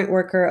garment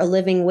worker a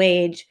living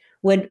wage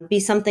would be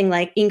something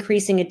like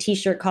increasing a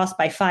t-shirt cost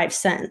by 5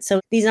 cents.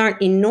 So these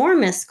aren't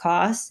enormous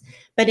costs,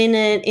 but in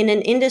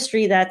an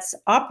industry that's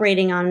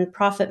operating on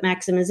profit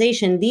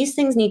maximization, these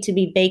things need to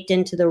be baked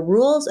into the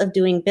rules of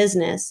doing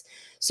business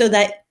so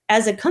that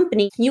as a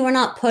company, you are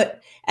not put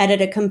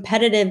at a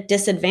competitive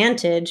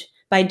disadvantage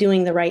by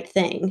doing the right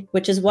thing,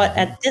 which is what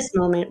at this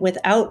moment,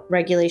 without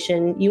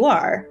regulation, you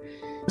are.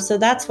 So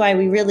that's why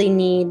we really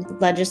need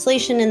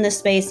legislation in this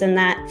space, and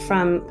that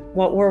from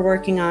what we're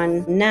working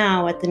on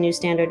now at the New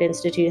Standard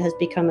Institute has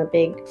become a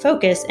big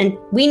focus. And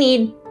we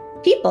need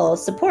people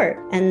support,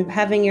 and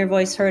having your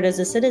voice heard as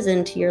a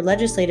citizen to your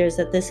legislators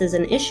that this is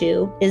an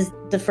issue is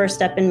the first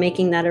step in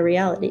making that a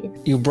reality.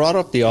 You brought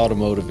up the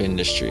automotive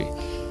industry,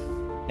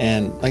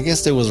 and I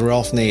guess there was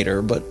Ralph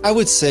Nader, but I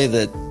would say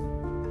that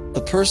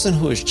the person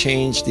who has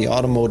changed the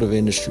automotive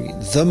industry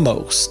the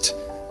most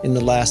in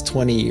the last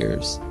 20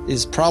 years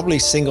is probably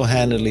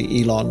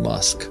single-handedly Elon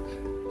Musk,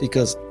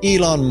 because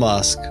Elon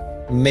Musk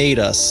made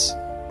us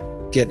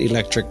get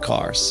electric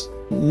cars.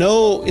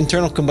 No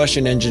internal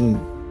combustion engine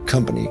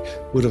company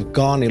would have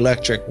gone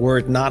electric were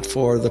it not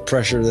for the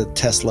pressure that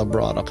Tesla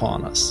brought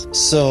upon us.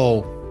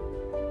 So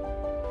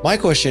my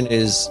question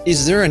is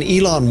there an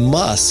Elon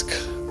Musk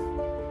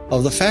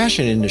of the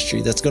fashion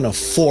industry that's going to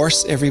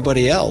force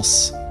everybody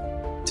else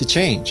to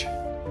change?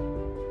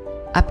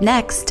 Up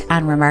next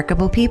on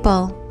Remarkable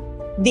People.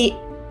 The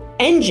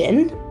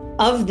engine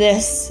of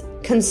this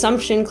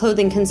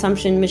clothing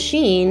consumption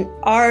machine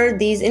are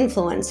these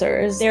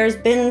influencers. There's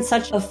been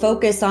such a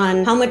focus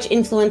on how much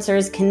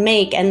influencers can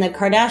make, and the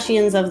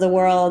Kardashians of the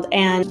world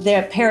and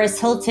the Paris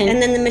Hilton.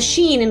 And then the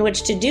machine in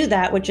which to do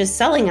that, which is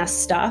selling us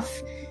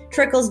stuff,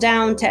 trickles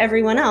down to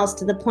everyone else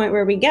to the point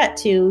where we get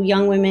to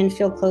young women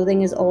feel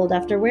clothing is old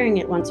after wearing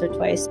it once or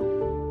twice.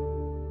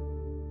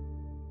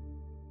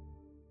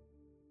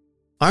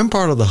 I'm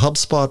part of the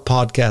HubSpot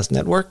podcast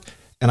network,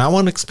 and I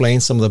want to explain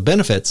some of the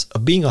benefits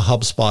of being a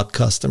HubSpot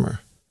customer.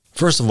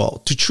 First of all,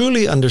 to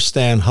truly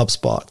understand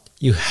HubSpot,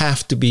 you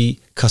have to be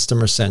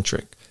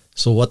customer-centric.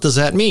 So what does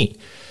that mean?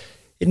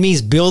 It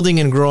means building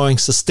and growing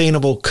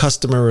sustainable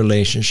customer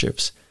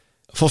relationships,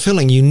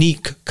 fulfilling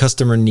unique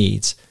customer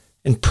needs,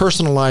 and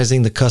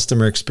personalizing the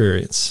customer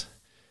experience.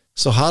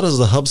 So how does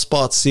the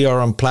HubSpot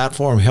CRM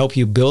platform help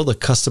you build a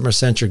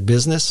customer-centric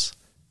business?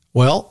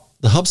 Well,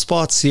 the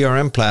HubSpot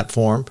CRM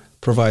platform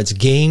provides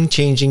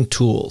game-changing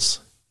tools.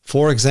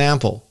 For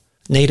example,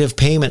 native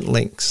payment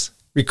links,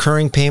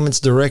 recurring payments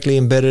directly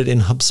embedded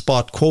in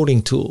HubSpot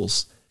quoting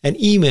tools, and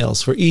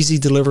emails for easy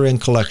delivery and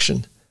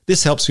collection.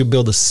 This helps you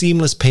build a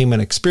seamless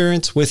payment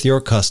experience with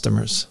your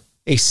customers.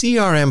 A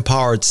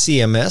CRM-powered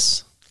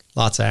CMS,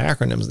 lots of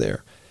acronyms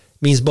there,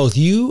 means both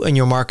you and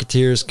your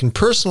marketeers can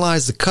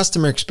personalize the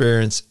customer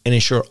experience and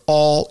ensure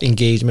all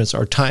engagements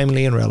are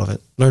timely and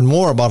relevant. Learn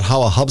more about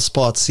how a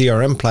HubSpot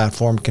CRM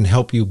platform can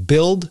help you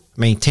build,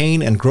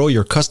 maintain, and grow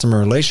your customer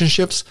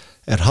relationships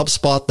at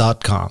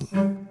HubSpot.com.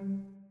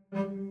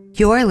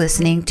 You're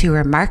listening to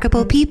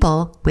Remarkable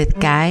People with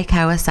Guy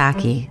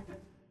Kawasaki.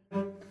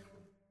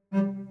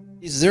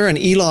 Is there an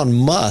Elon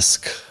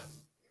Musk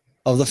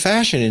of the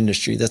fashion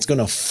industry that's going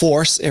to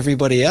force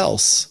everybody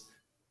else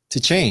to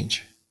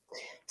change?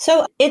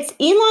 So it's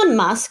Elon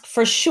Musk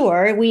for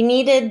sure. We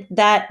needed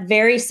that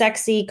very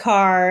sexy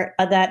car,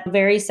 that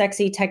very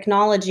sexy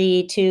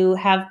technology to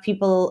have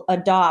people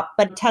adopt.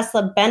 But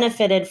Tesla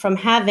benefited from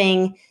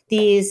having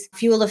these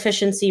fuel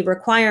efficiency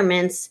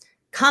requirements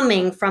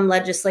coming from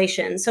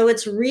legislation. So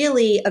it's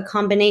really a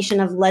combination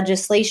of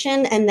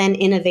legislation and then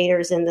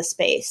innovators in the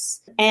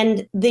space.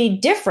 And the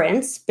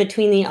difference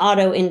between the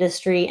auto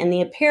industry and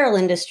the apparel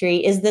industry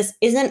is this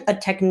isn't a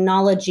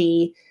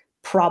technology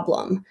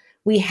problem.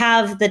 We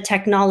have the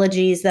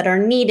technologies that are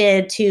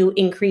needed to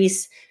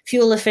increase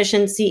fuel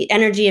efficiency,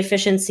 energy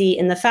efficiency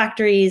in the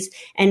factories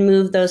and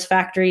move those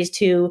factories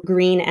to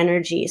green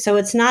energy. So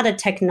it's not a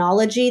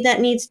technology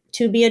that needs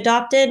to be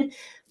adopted,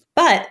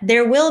 but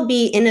there will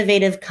be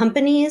innovative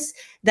companies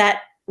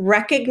that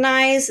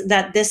recognize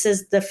that this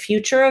is the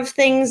future of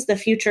things, the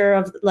future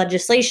of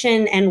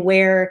legislation and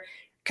where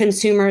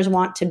consumers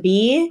want to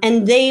be,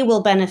 and they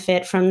will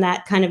benefit from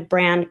that kind of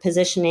brand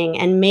positioning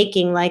and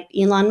making like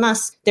Elon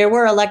Musk. There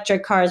were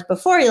electric cars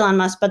before Elon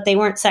Musk, but they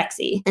weren't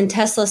sexy. And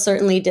Tesla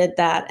certainly did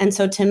that. And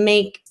so to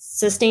make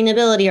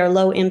sustainability or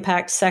low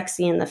impact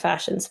sexy in the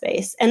fashion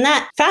space, and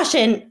that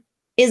fashion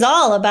is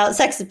all about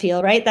sex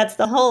appeal, right? That's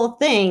the whole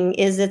thing,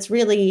 is it's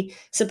really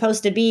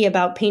supposed to be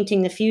about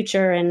painting the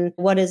future and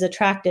what is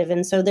attractive.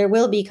 And so there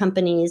will be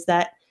companies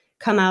that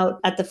come out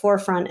at the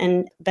forefront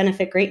and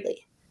benefit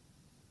greatly.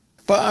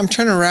 But I'm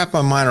trying to wrap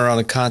my mind around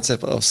the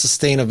concept of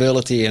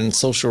sustainability and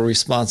social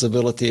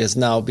responsibility as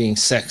now being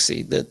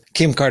sexy, that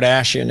Kim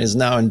Kardashian is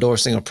now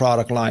endorsing a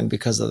product line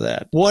because of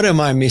that. What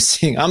am I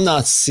missing? I'm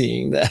not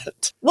seeing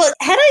that. Well,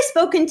 had I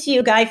spoken to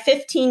you, Guy,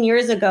 15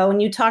 years ago when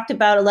you talked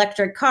about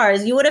electric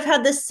cars, you would have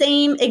had the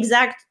same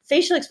exact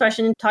facial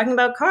expression talking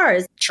about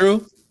cars.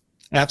 True.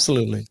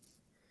 Absolutely.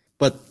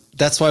 But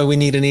that's why we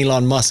need an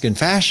Elon Musk in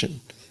fashion.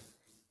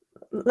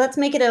 Let's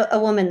make it a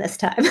woman this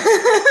time.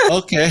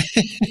 Okay.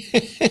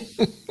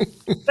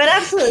 But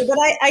absolutely. But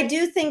I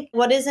do think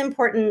what is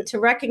important to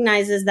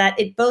recognize is that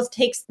it both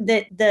takes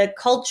the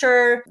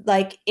culture,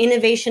 like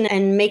innovation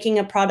and making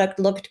a product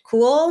looked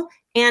cool,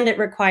 and it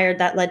required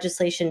that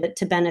legislation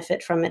to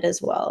benefit from it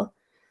as well.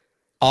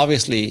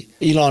 Obviously,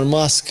 Elon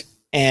Musk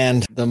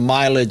and the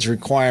mileage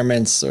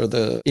requirements or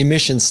the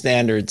emission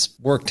standards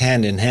worked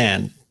hand in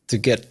hand to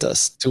get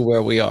us to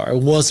where we are.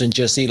 It wasn't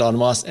just Elon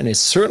Musk, and it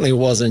certainly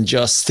wasn't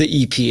just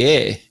the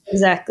EPA.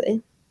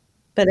 Exactly.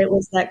 But it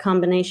was that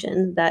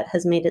combination that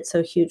has made it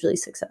so hugely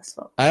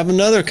successful. I have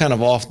another kind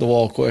of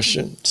off-the-wall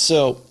question.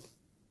 So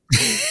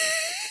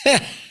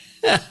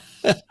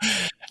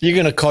you're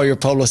going to call your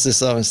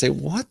publicist up and say,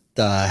 what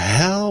the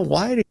hell?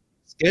 Why did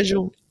you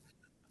schedule?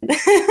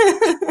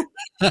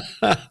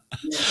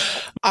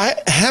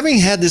 Having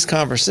had this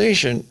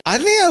conversation, I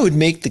think I would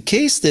make the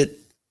case that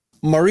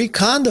Marie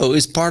Kondo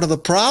is part of the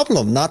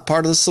problem, not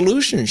part of the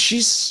solution.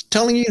 She's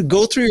telling you to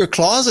go through your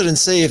closet and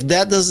say, if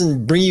that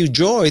doesn't bring you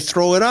joy,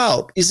 throw it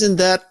out. Isn't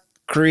that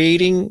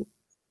creating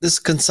this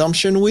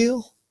consumption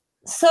wheel?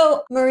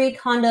 So Marie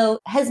Kondo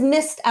has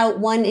missed out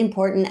one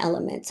important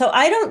element. So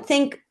I don't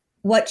think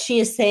what she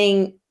is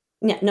saying,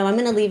 no, I'm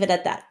going to leave it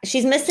at that.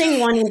 She's missing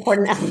one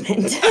important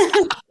element.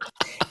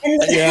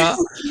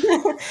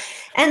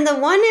 And the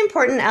one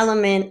important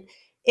element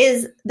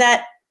is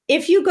that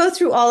if you go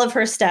through all of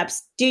her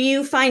steps, do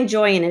you find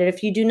joy in it?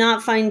 If you do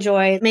not find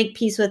joy, make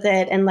peace with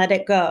it and let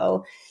it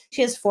go.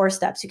 She has 4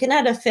 steps. You can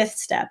add a 5th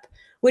step,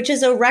 which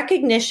is a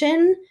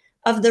recognition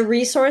of the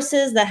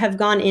resources that have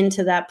gone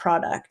into that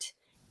product.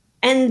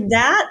 And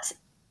that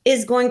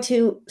is going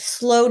to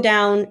slow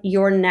down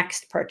your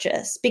next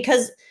purchase,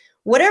 because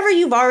whatever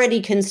you've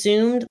already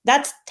consumed,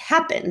 that's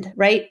happened,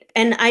 right?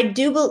 And I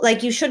do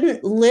like you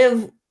shouldn't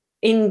live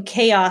in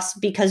chaos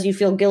because you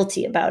feel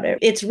guilty about it.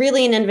 It's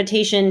really an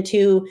invitation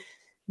to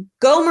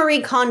go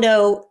Marie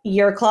Kondo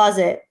your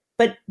closet,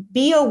 but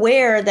be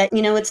aware that,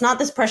 it's not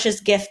this precious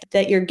gift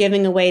that you're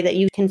giving away that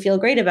you can feel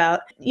great about.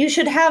 You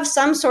should have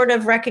some sort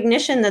of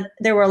recognition that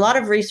there were a lot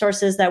of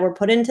resources that were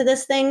put into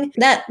this thing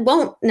that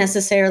won't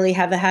necessarily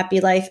have a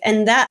happy life.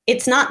 And that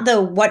it's not the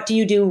what do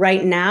you do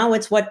right now?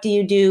 It's what do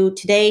you do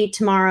today,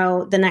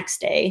 tomorrow, the next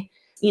day.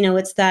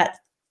 It's that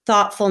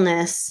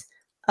thoughtfulness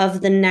of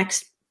the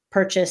next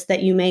purchase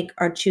that you make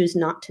or choose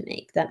not to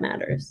make that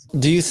matters.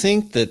 Do you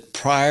think that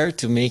prior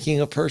to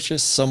making a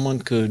purchase, someone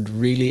could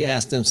really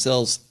ask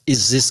themselves,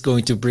 is this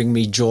going to bring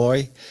me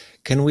joy?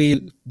 Can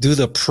we do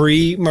the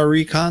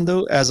pre-Marie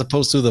Kondo as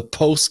opposed to the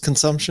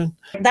post-consumption?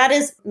 That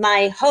is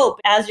my hope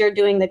as you're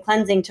doing the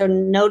cleansing, to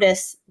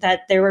notice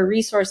that there were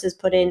resources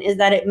put in, is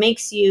that it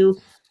makes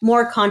you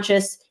more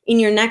conscious in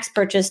your next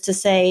purchase to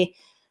say,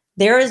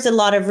 there is a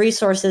lot of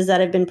resources that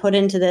have been put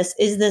into this.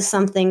 Is this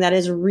something that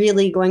is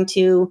really going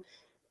to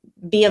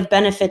be of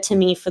benefit to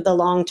me for the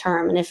long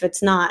term? And if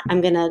it's not,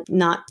 I'm going to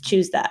not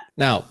choose that.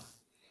 Now,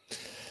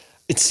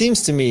 it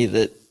seems to me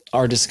that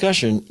our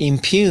discussion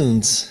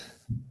impugns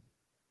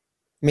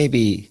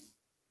maybe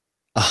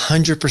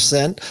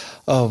 100%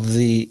 of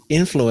the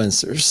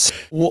influencers.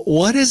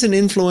 What is an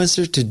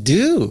influencer to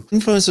do?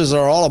 Influencers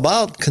are all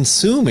about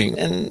consuming,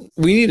 and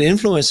we need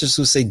influencers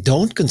who say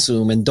don't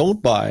consume and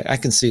don't buy. I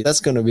can see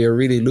that's going to be a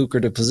really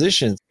lucrative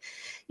position.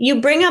 You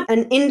bring up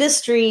an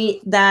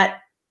industry that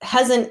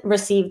hasn't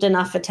received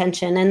enough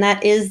attention, and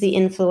that is the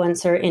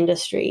influencer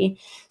industry.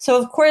 So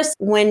of course,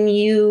 when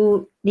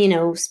you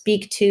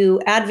speak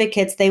to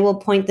advocates, they will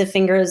point the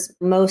fingers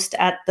most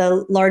at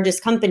the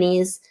largest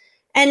companies.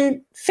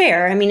 And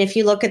fair. I mean, if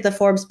you look at the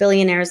Forbes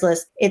billionaires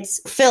list, it's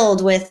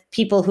filled with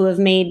people who have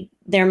made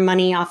their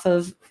money off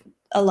of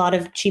a lot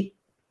of cheap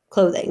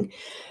clothing.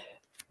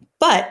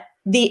 But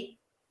the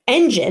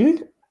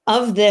engine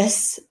of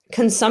this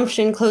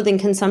clothing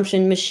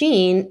consumption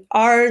machine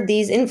are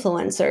these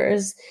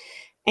influencers.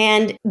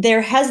 And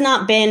there has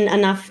not been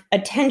enough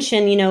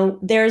attention.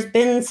 There's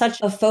been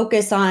such a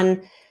focus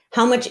on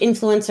how much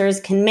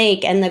influencers can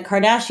make, and the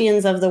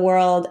Kardashians of the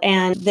world,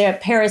 and the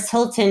Paris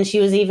Hilton,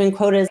 she was even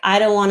quoted as, I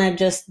don't want to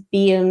just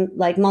be a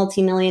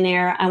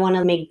multimillionaire. I want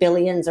to make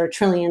billions or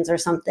trillions or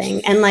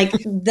something. And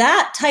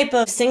that type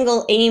of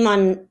single aim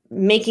on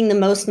making the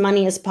most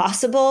money as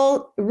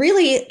possible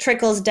really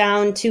trickles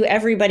down to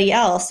everybody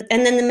else.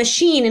 And then the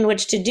machine in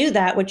which to do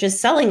that, which is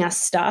selling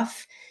us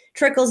stuff,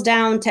 trickles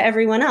down to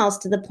everyone else,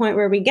 to the point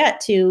where we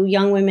get to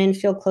young women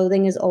feel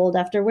clothing is old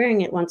after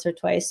wearing it once or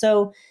twice.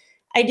 So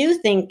I do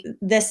think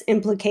this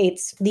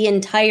implicates the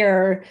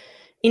entire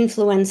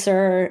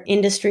influencer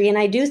industry. And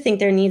I do think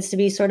there needs to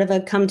be sort of a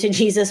come to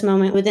Jesus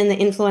moment within the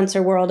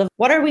influencer world of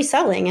what are we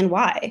selling and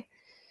why?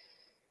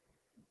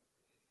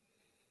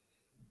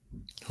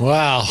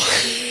 Wow.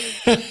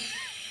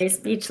 Very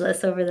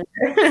speechless over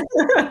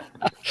there.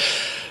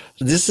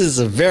 This is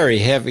a very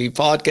heavy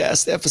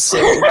podcast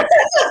episode.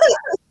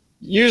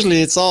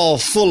 Usually it's all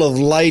full of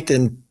light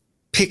and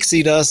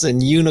pixie dust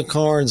and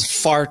unicorns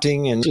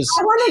farting and just...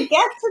 I want to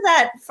get to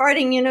that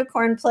farting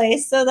unicorn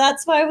place, so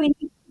that's why we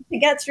need to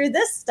get through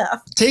this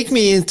stuff. Take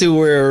me into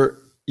where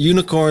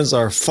unicorns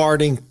are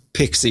farting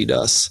pixie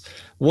dust.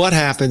 What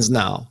happens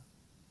now?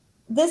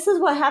 this is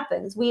what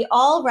happens. We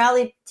all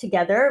rally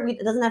together.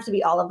 It doesn't have to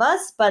be all of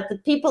us, but the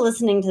people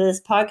listening to this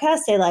podcast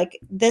say like,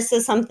 this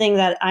is something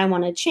that I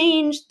want to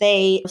change.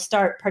 They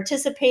start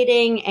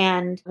participating,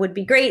 and would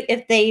be great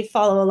if they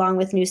follow along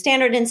with New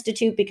Standard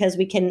Institute because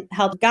we can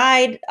help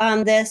guide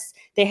this.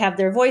 They have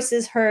their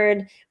voices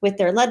heard with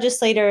their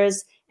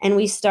legislators, and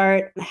we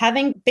start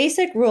having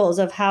basic rules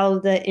of how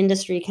the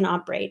industry can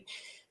operate.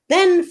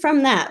 Then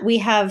from that, we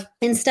have,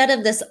 instead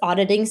of this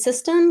auditing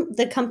system,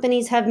 the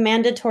companies have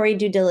mandatory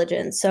due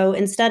diligence. So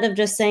instead of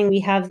just saying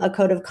we have a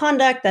code of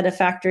conduct that a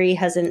factory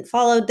hasn't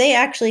followed, they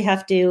actually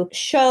have to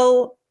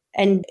show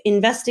and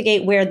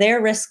investigate where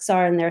their risks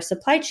are in their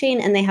supply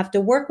chain. And they have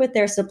to work with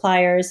their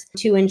suppliers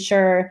to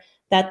ensure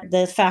that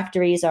the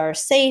factories are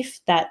safe,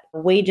 that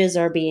wages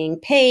are being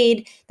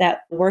paid,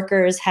 that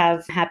workers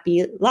have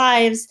happy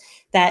lives,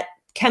 that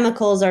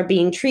chemicals are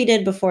being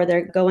treated before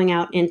they're going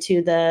out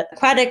into the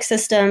aquatic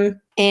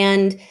system,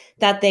 and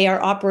that they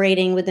are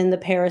operating within the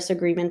Paris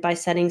Agreement by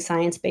setting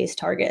science-based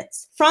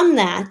targets. From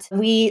that,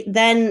 we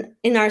then,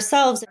 in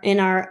ourselves, in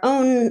our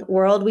own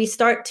world, we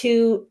start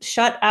to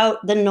shut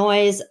out the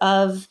noise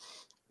of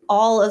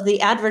all of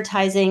the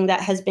advertising that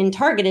has been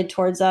targeted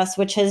towards us,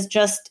 which has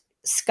just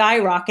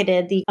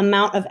skyrocketed the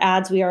amount of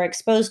ads we are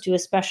exposed to,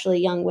 especially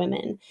young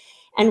women.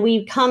 And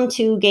we come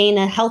to gain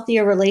a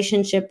healthier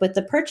relationship with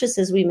the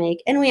purchases we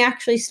make, and we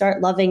actually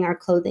start loving our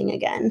clothing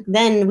again.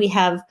 Then we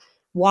have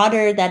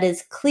water that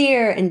is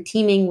clear and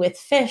teeming with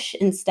fish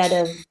instead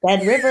of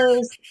dead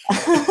rivers.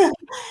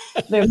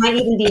 There might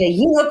even be a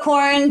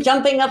unicorn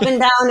jumping up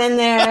and down in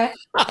there.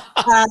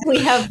 We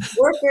have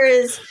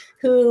workers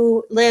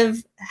who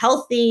live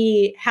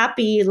healthy,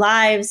 happy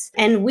lives,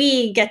 and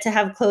we get to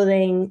have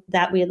clothing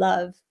that we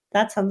love.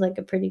 That sounds like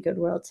a pretty good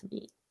world to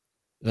me.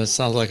 That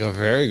sounds like a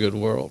very good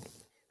world.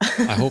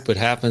 I hope it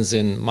happens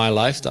in my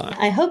lifetime.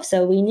 I hope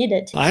so. We need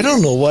it. I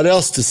don't know what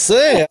else to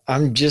say.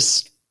 I'm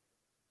just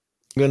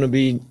going to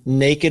be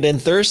naked and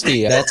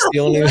thirsty. That's the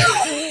only,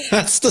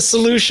 that's the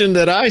solution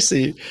that I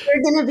see.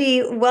 You're going to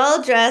be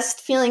well-dressed,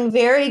 feeling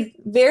very,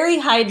 very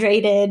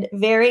hydrated,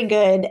 very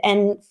good,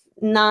 and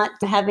not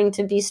having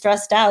to be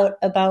stressed out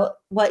about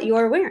what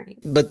you're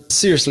wearing. But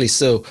seriously,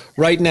 so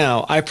right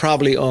now, I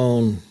probably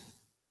own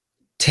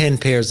 10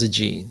 pairs of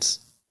jeans.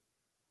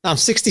 I'm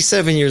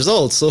 67 years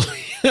old, so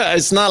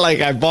it's not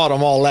like I bought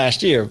them all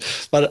last year.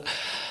 But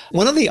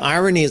one of the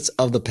ironies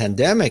of the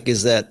pandemic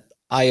is that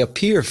I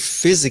appear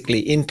physically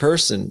in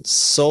person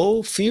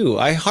so few.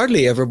 I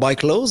hardly ever buy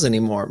clothes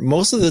anymore.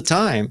 Most of the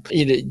time,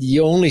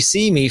 you only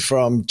see me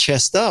from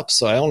chest up,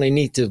 so I only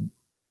need to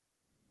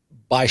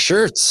buy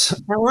shirts.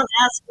 I won't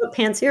ask what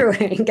pants you're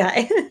wearing,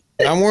 Guy.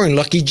 I'm wearing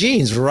Lucky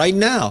jeans right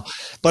now.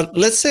 But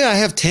let's say I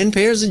have 10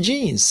 pairs of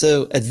jeans.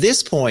 So at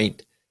this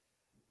point,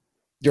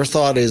 your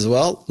thought is,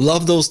 well,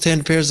 love those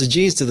 10 pairs of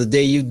jeans to the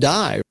day you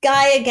die.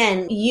 Guy,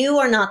 again, you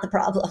are not the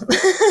problem.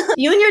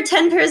 You and your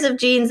 10 pairs of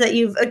jeans that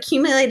you've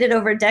accumulated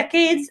over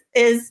decades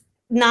is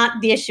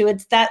not the issue.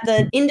 It's that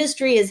the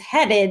industry is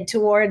headed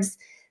towards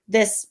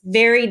this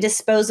very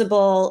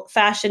disposable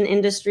fashion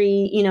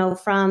industry,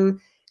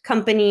 from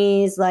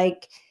companies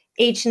like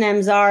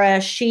H&M, Zara,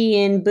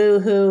 Shein,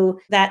 Boohoo,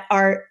 that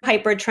are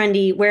hyper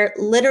trendy, where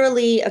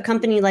literally a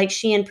company like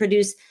Shein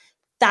produce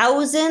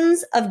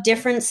thousands of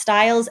different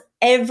styles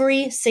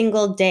every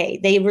single day.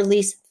 They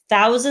release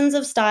thousands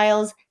of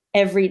styles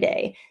every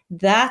day.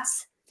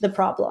 That's the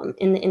problem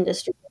in the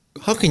industry.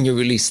 How can you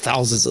release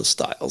thousands of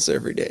styles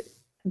every day?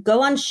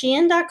 Go on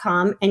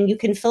Shein.com and you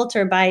can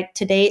filter by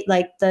today,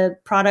 like the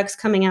products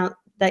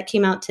that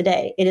came out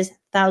today. It is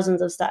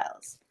thousands of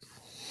styles.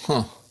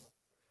 Huh.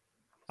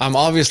 I'm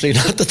obviously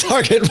not the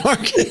target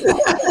market.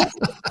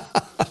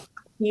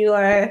 You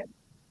are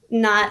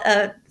not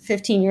a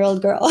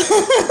 15-year-old girl.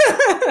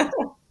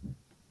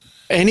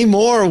 Any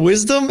more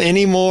wisdom?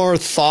 Any more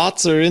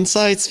thoughts or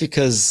insights?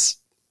 Because,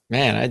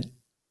 man,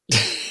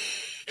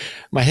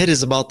 my head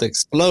is about to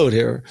explode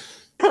here.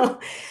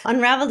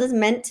 Unraveled is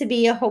meant to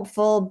be a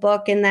hopeful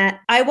book in that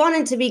I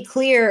wanted to be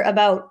clear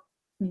about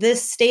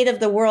this state of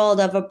the world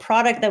of a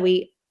product that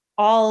we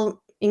all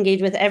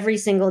engage with every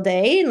single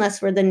day, unless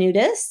we're the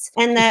nudists,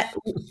 and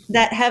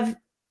that have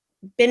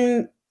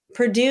been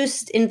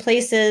produced in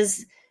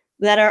places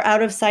that are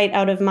out of sight,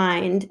 out of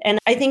mind. And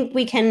I think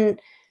we can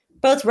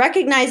both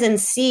recognize and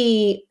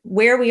see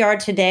where we are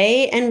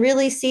today, and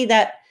really see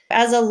that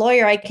as a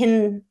lawyer, I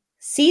can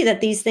see that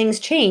these things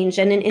change.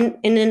 And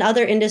in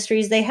other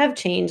industries, they have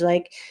changed.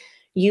 Like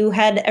you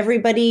had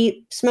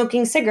everybody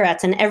smoking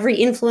cigarettes, and every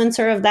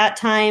influencer of that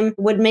time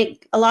would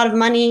make a lot of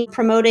money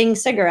promoting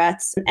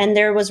cigarettes. And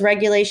there was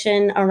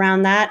regulation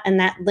around that, and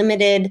that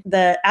limited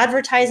the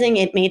advertising.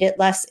 It made it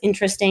less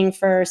interesting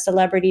for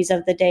celebrities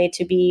of the day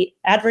to be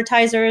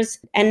advertisers.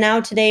 And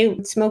now today,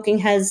 smoking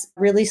has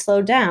really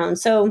slowed down.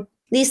 So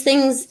these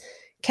things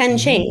can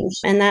change.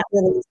 And that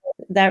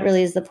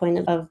really is the point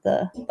of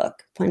the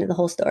book, point of the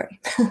whole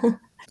story.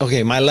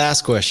 Okay, my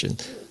last question.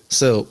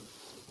 So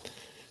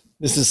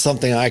This is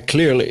something I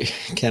clearly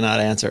cannot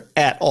answer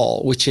at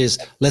all, which is,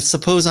 let's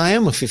suppose I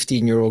am a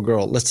 15-year-old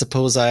girl. Let's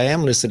suppose I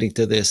am listening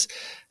to this.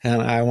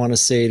 And I want to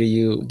say to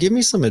you, give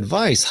me some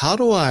advice. How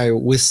do I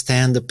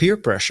withstand the peer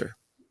pressure?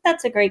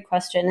 That's a great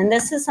question. And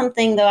this is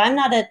something, though, I'm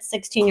not a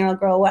 16-year-old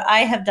girl. What I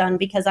have done,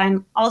 because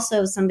I'm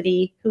also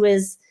somebody who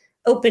is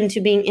open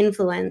to being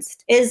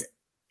influenced, is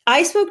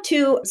I spoke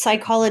to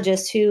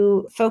psychologists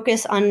who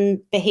focus on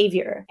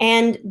behavior.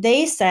 And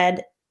they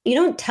said, you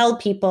don't tell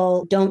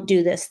people don't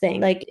do this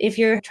thing. Like if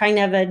you're trying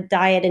to have a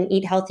diet and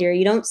eat healthier,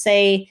 you don't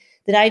say,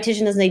 the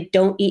dietitian doesn't say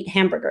don't eat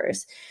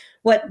hamburgers.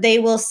 What they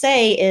will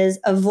say is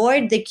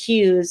avoid the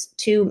cues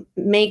to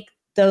make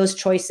those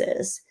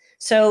choices.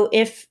 So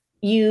if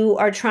you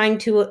are trying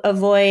to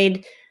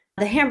avoid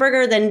the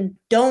hamburger, then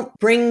don't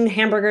bring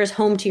hamburgers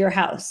home to your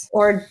house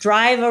or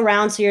drive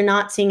around so you're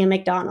not seeing a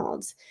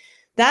McDonald's.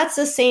 That's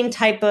the same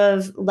type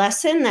of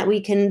lesson that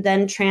we can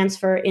then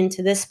transfer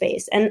into this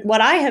space. And what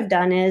I have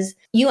done is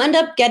you end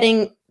up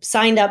getting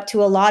signed up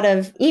to a lot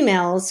of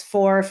emails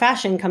for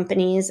fashion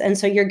companies. And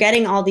so you're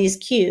getting all these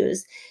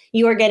cues.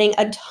 You are getting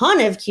a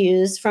ton of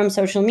cues from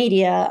social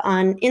media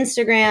on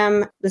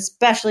Instagram,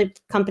 especially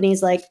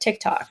companies like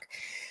TikTok.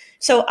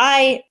 So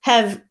I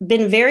have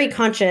been very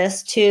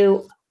conscious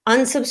to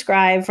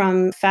unsubscribe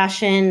from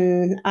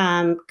fashion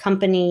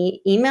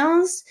company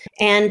emails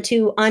and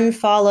to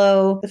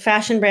unfollow the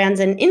fashion brands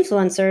and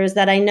influencers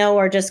that I know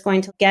are just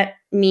going to get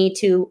me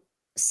to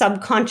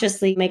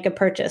subconsciously make a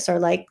purchase or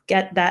like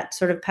get that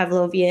sort of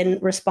Pavlovian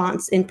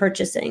response in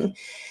purchasing.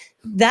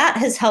 That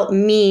has helped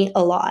me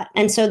a lot.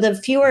 And so the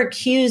fewer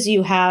cues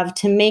you have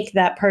to make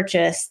that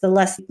purchase, the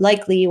less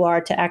likely you are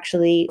to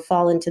actually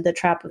fall into the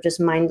trap of just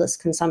mindless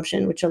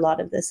consumption, which a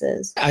lot of this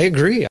is. I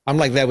agree. I'm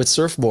like that with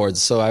surfboards.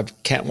 So I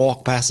can't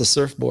walk past a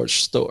surfboard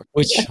store,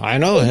 which I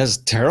know has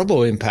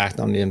terrible impact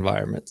on the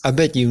environment. I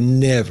bet you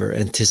never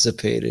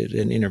anticipated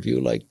an interview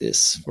like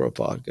this for a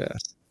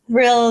podcast.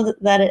 Thrilled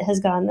that it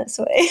has gone this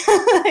way.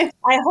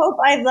 I hope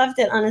I've left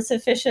it on a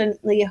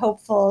sufficiently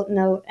hopeful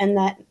note and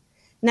that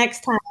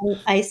next time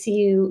I see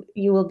you,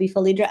 you will be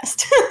fully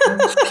dressed.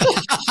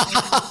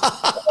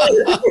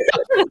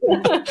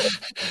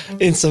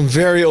 In some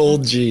very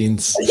old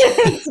jeans.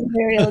 Some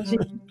very old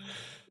jeans.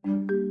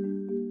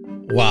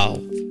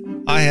 Wow.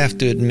 I have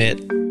to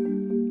admit,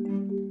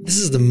 this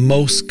is the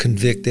most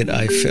convicted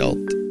I felt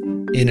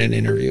in an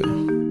interview.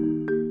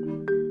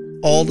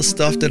 All the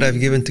stuff that I've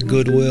given to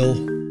Goodwill,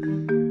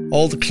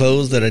 all the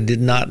clothes that I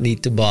did not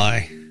need to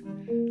buy,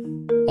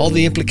 all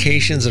the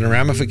implications and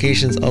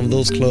ramifications of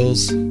those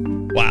clothes.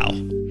 Wow.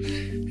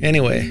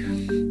 Anyway,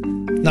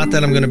 not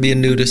that I'm going to be a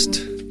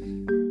nudist,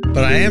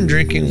 but I am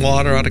drinking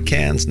water out of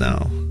cans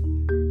now.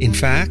 In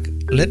fact,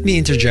 let me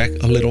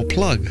interject a little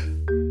plug.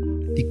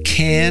 The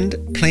canned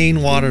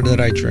plain water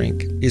that I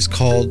drink is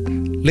called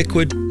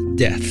Liquid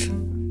Death.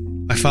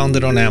 I found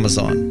it on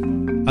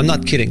Amazon. I'm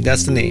not kidding.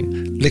 That's the name.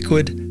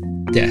 Liquid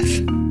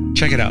Death.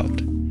 Check it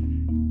out.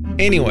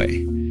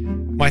 Anyway,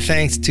 my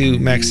thanks to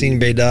Maxine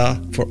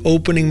Beyda for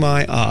opening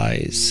my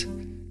eyes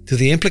to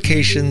the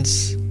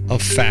implications of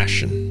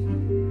fashion.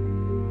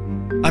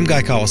 I'm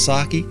Guy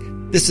Kawasaki.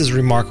 This is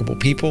Remarkable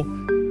People.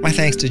 My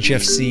thanks to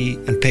Jeff C.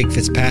 and Peg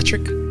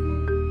Fitzpatrick,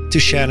 to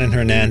Shannon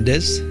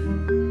Hernandez,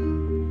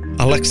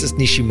 Alexis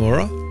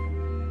Nishimura,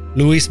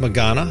 Luis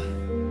Magana,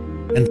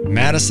 and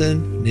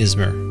Madison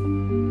Nismer.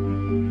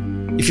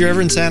 If you're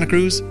ever in Santa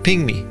Cruz,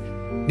 ping me.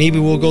 Maybe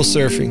we'll go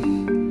surfing.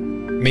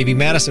 Maybe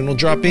Madison will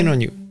drop in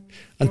on you.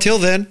 Until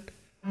then,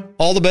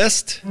 all the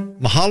best,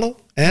 mahalo,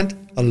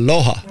 and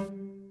aloha.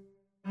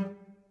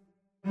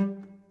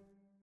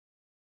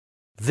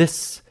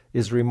 This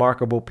is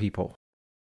Remarkable People.